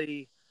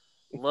brutally,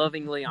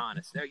 lovingly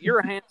honest? Now, you're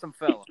a handsome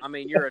fella. I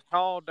mean, you're a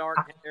tall,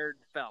 dark-haired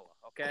fella.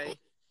 Okay,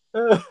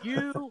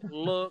 you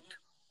looked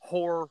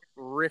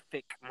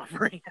horrific, my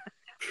friend.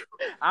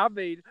 I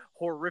mean,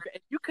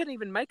 horrific. You couldn't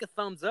even make a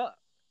thumbs up.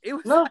 It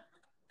was no.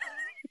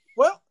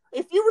 Well,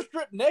 if you were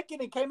stripped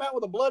naked and came out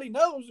with a bloody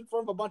nose in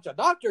front of a bunch of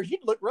doctors, you'd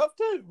look rough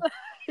too.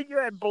 You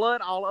had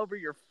blood all over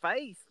your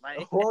face,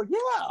 man. Well,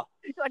 yeah.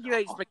 Like you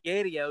ate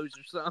SpaghettiOs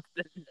or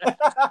something.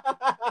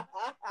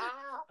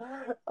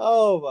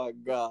 Oh my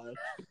gosh.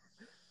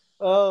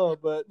 Oh,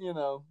 but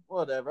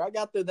whatever. I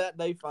got through that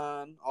day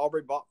fine.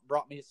 Aubrey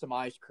brought me some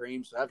ice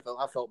cream, so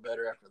I felt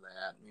better after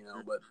that.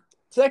 But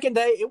second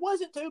day, it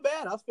wasn't too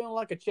bad. I was feeling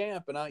like a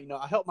champ, and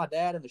I helped my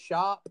dad in the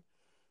shop,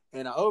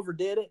 and I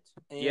overdid it.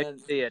 And yes,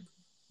 you did.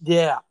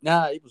 Yeah,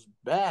 it was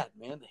bad,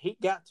 man. The heat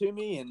got to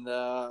me, and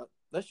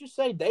let's just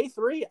say day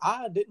 3,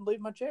 I didn't leave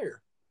my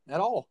chair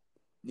at all.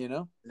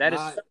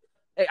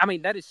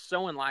 That is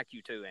so unlike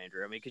you too,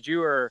 Andrew. I mean, because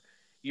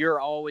you're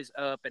always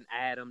up and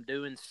at 'em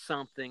doing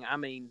something. I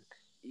mean,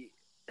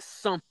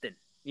 something.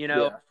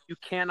 Yeah. You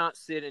cannot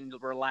sit and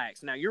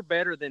relax. Now you're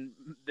better than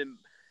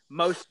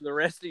most of the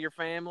rest of your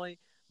family,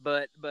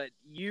 but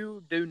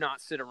you do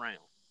not sit around.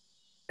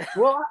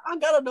 Well, I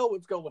got to know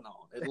what's going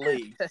on at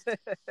least.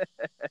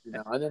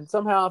 And then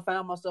somehow I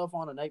found myself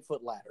on an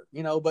 8-foot ladder.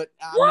 But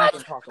I'm not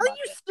going to talk about that. Are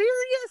you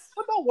serious?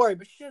 Well, don't worry,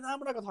 but shit, I'm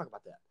not going to talk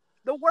about that.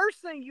 The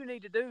worst thing you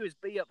need to do is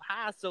be up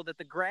high so that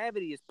the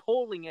gravity is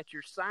pulling at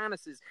your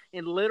sinuses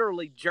and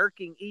literally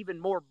jerking even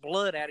more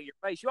blood out of your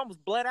face. You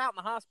almost bled out in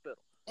the hospital.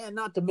 And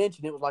not to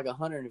mention, it was like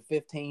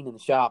 115 in the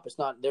shop.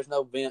 There's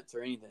no vents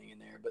or anything in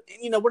there. But,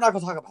 we're not going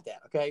to talk about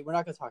that, okay? We're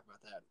not going to talk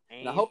about that.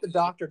 And I hope the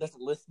doctor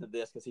doesn't listen to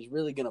this because he's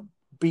really going to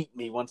beat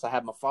me once I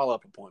have my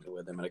follow-up appointment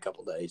with him in a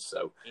couple of days.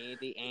 So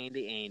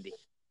Andy.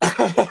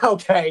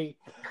 Okay.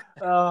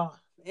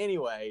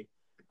 Anyway,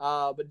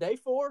 but day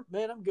 4,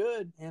 man, I'm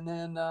good. And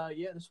then,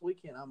 this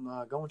weekend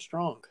I'm going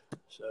strong.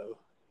 So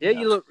yeah,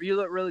 you look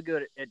really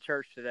good at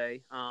church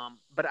today.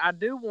 But I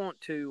do want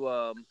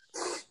to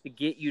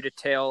get you to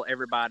tell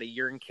everybody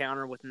your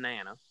encounter with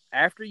Nana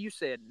after you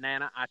said,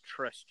 "Nana, I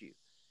trust you,"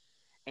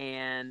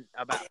 and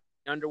about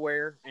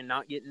underwear and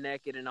not getting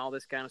naked and all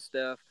this kind of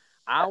stuff.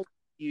 I want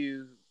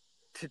you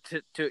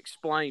to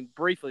explain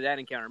briefly that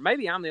encounter.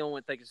 Maybe I'm the only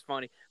one that thinks it's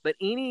funny, but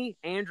any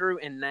Andrew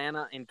and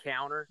Nana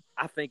encounter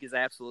I think is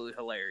absolutely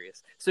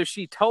hilarious. So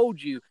she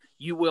told you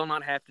will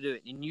not have to do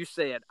it, and you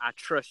said, "I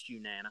trust you,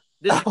 Nana."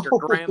 This is your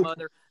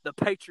grandmother, the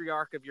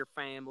patriarch of your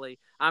family.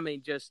 I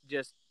mean, just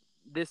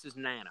this is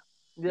Nana.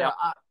 Yeah,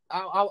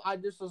 I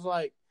just was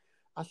like,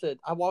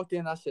 I walked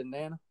in, I said,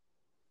 "Nana,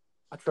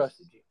 I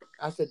trusted you."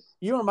 I said,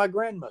 "You are my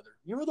grandmother.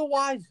 You were the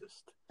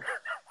wisest."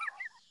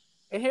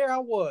 And here I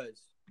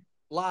was,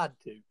 lied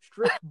to,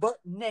 stripped butt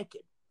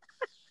naked,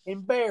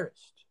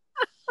 embarrassed,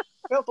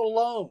 felt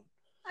alone.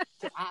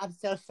 I'm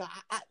so sorry.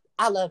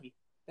 I love you.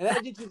 And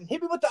that just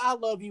hit me with the "I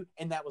love you,"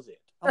 and that was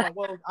it. I'm like,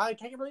 well, I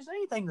can't really say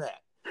anything to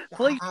that.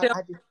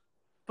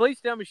 Please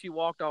tell me she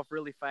walked off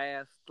really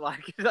fast,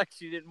 like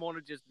she didn't want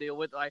to just deal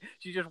with it. Like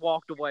she just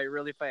walked away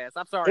really fast.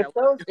 I'm sorry.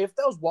 If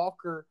those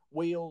Walker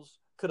wheels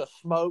could have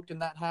smoked in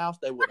that house,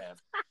 they would have.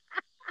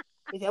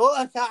 He said,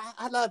 "Well,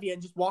 I love you,"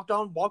 and just walked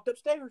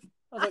upstairs.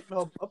 I was like,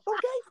 "No,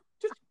 okay,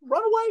 just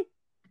run away."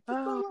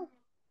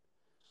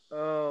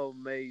 Oh,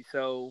 me.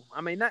 So,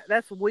 I mean,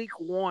 that's week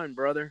 1,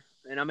 brother.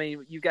 And, I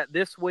mean, you got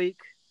this week.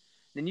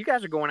 Then you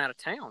guys are going out of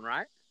town,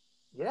 right?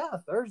 Yeah,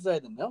 Thursday,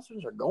 the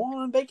Nelsons are going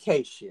on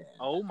vacation.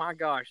 Oh, my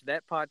gosh.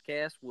 That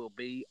podcast will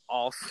be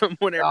awesome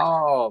whenever.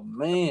 Oh,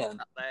 man.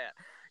 That.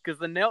 Because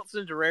the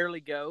Nelsons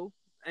rarely go.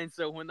 And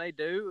so when they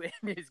do,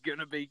 it's going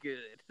to be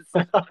good.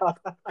 So,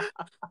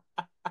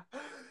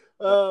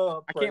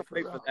 I can't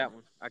wait for that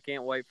one. I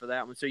can't wait for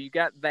that one. So you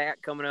got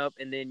that coming up,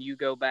 and then you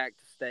go back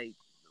to state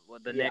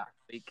next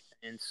week.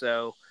 And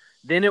so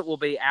then it will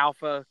be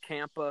Alpha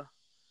Campa,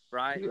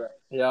 right?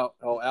 Yeah.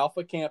 Oh,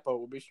 Alpha Campa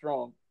will be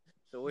strong.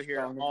 So we'll hear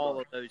Strong as all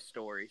fuck. of those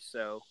stories.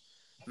 So,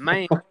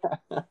 man,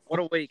 what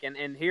a week.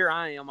 And here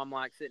I am. I'm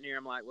like sitting here.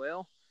 I'm like,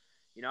 well,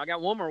 I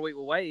got one more week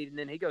with Wade, and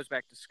then he goes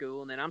back to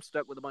school, and then I'm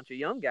stuck with a bunch of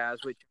young guys,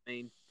 which, I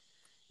mean,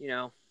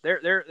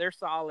 they're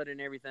solid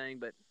and everything,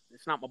 but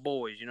it's not my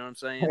boys. You know what I'm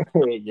saying?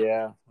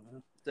 Yeah.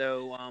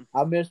 So,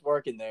 I miss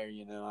working there.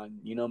 You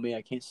know me.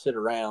 I can't sit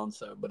around.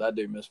 But I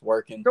do miss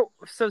working.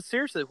 so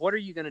seriously, what are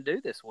you going to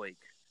do this week?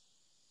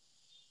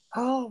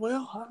 Oh,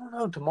 well, I don't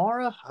know.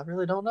 Tomorrow, I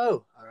really don't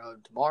know.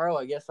 Tomorrow,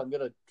 I guess I'm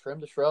going to trim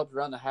the shrubs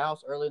around the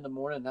house early in the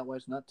morning. That way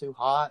it's not too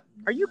hot.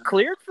 Are you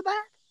cleared for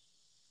that?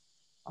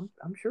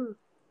 I'm sure.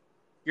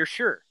 You're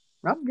sure?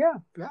 Yeah.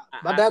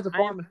 My dad's a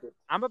pharmacist.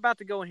 I'm about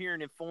to go in here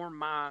and inform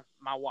my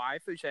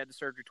wife, who's had the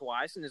surgery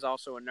twice and is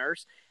also a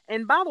nurse.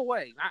 And by the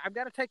way, I've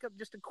got to take up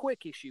just a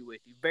quick issue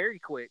with you, very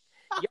quick.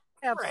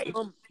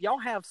 Y'all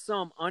have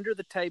some under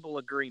the table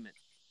agreement.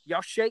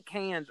 Y'all shake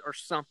hands or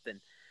something,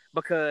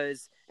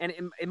 because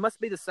it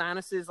must be the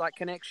sinuses like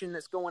connection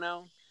that's going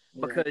on,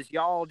 because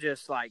y'all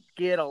just like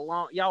get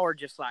along. Y'all are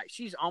just like,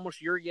 she's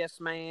almost your yes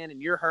man and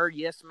you're her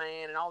yes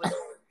man and all this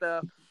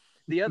stuff.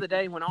 The other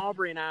day when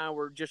Aubrey and I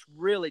were just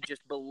really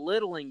just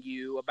belittling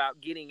you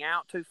about getting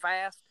out too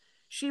fast,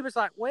 she was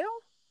like,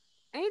 well,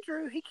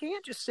 Andrew, he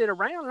can't just sit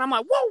around. And I'm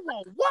like,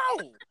 whoa.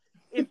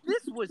 If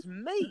this was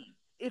me,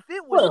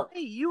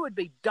 you would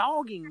be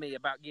dogging me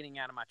about getting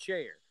out of my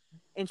chair.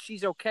 And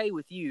she's okay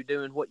with you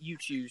doing what you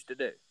choose to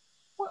do.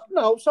 Well,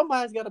 no,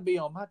 somebody's got to be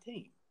on my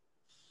team.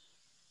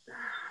 I'm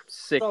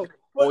sick. Boy,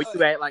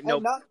 you act like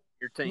nobody's on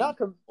your team.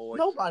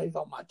 Nobody's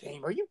on my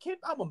team. Are you kidding?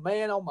 I'm a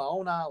man on my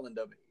own island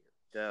over here.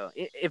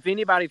 If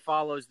anybody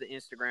follows the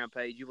Instagram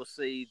page, you will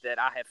see that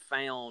I have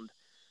found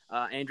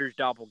Andrew's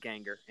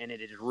doppelganger, and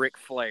it is Ric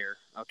Flair.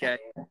 Okay,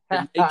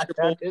 that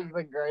is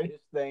the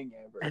greatest thing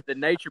ever. The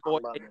Nature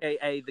Boy,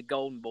 aka the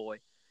Golden Boy.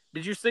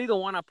 Did you see the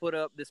one I put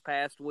up this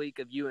past week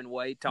of you and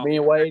Wade talking? Me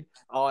and Wade?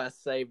 Oh, I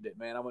saved it,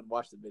 man. I went and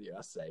watched the video.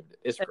 I saved it.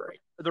 It's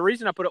great. The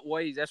reason I put up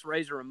Wade's, that's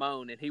Razor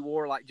Ramon, and he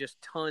wore like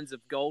just tons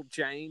of gold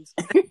chains.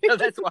 So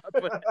that's why I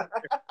put it there.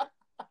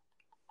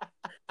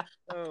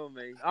 Oh,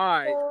 me. All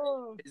right.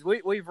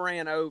 We've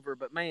ran over,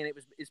 but man,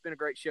 it's been a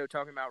great show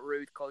talking about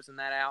Ruth, closing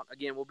that out.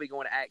 Again, we'll be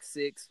going to Act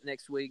 6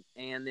 next week,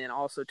 and then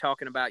also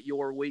talking about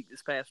your week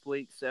this past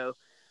week. So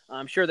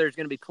I'm sure there's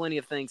going to be plenty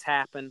of things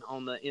happen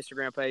on the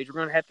Instagram page. We're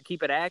going to have to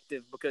keep it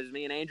active because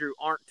me and Andrew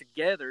aren't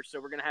together, so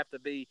we're going to have to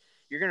be –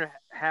 you're going to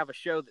have a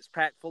show that's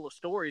packed full of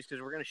stories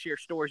because we're going to share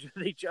stories with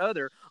each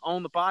other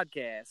on the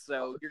podcast.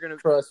 So you're going to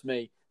 – Trust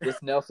me,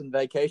 this Nelson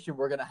vacation,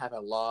 we're going to have a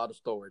lot of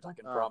stories. I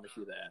can promise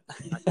you that.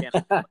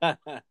 I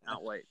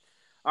cannot wait.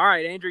 All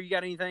right, Andrew, you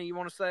got anything you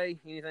want to say?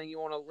 Anything you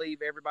want to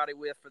leave everybody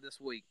with for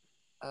this week?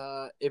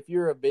 If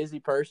you're a busy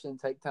person,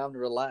 take time to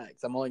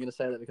relax. I'm only going to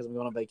say that because I'm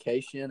going on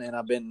vacation and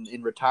I've been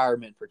in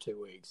retirement for 2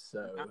 weeks.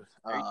 So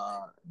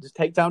just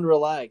take time to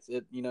relax.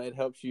 It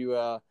helps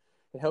you.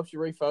 It helps you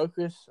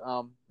refocus.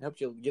 It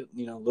helps you get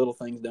little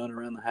things done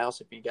around the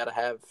house if you got to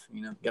have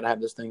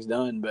those things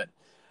done. But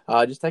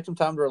just take some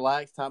time to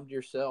relax, time to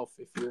yourself.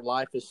 If your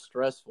life is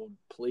stressful,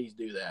 please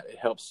do that. It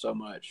helps so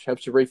much.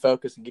 Helps you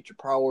refocus and get your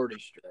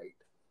priorities straight.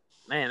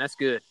 Man, that's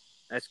good.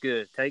 That's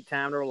good. Take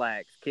time to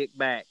relax, kick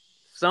back.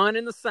 Sun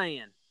in the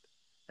sand.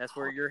 That's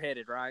where you're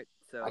headed, right?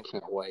 So I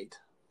can't wait.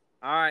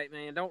 All right,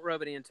 man. Don't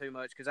rub it in too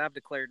much because I've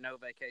declared no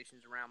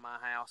vacations around my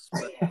house.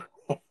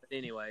 But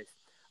anyways.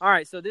 All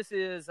right, so this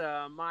is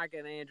Micah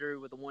and Andrew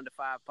with the 1 to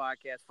 5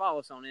 podcast. Follow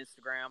us on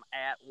Instagram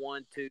at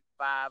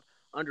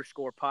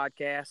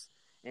 125_podcast,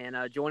 and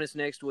join us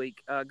next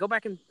week. Go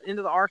back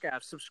into the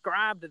archives,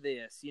 subscribe to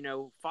this,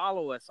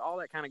 follow us, all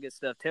that kind of good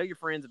stuff. Tell your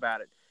friends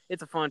about it.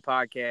 It's a fun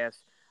podcast.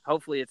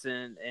 Hopefully, it's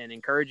an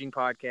encouraging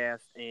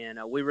podcast, and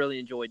we really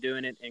enjoy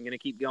doing it, and going to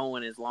keep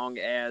going as long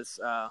as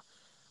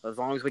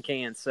we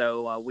can.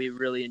 So we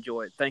really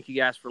enjoy it. Thank you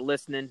guys for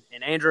listening,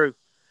 and Andrew,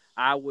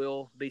 I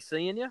will be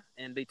seeing you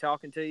and be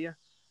talking to you.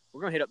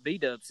 We're going to hit up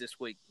B-Dubs this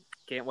week.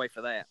 Can't wait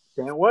for that.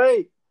 Can't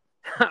wait.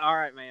 All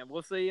right, man.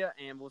 We'll see you,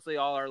 and we'll see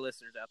all our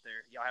listeners out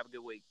there. Y'all have a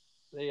good week.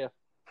 See ya.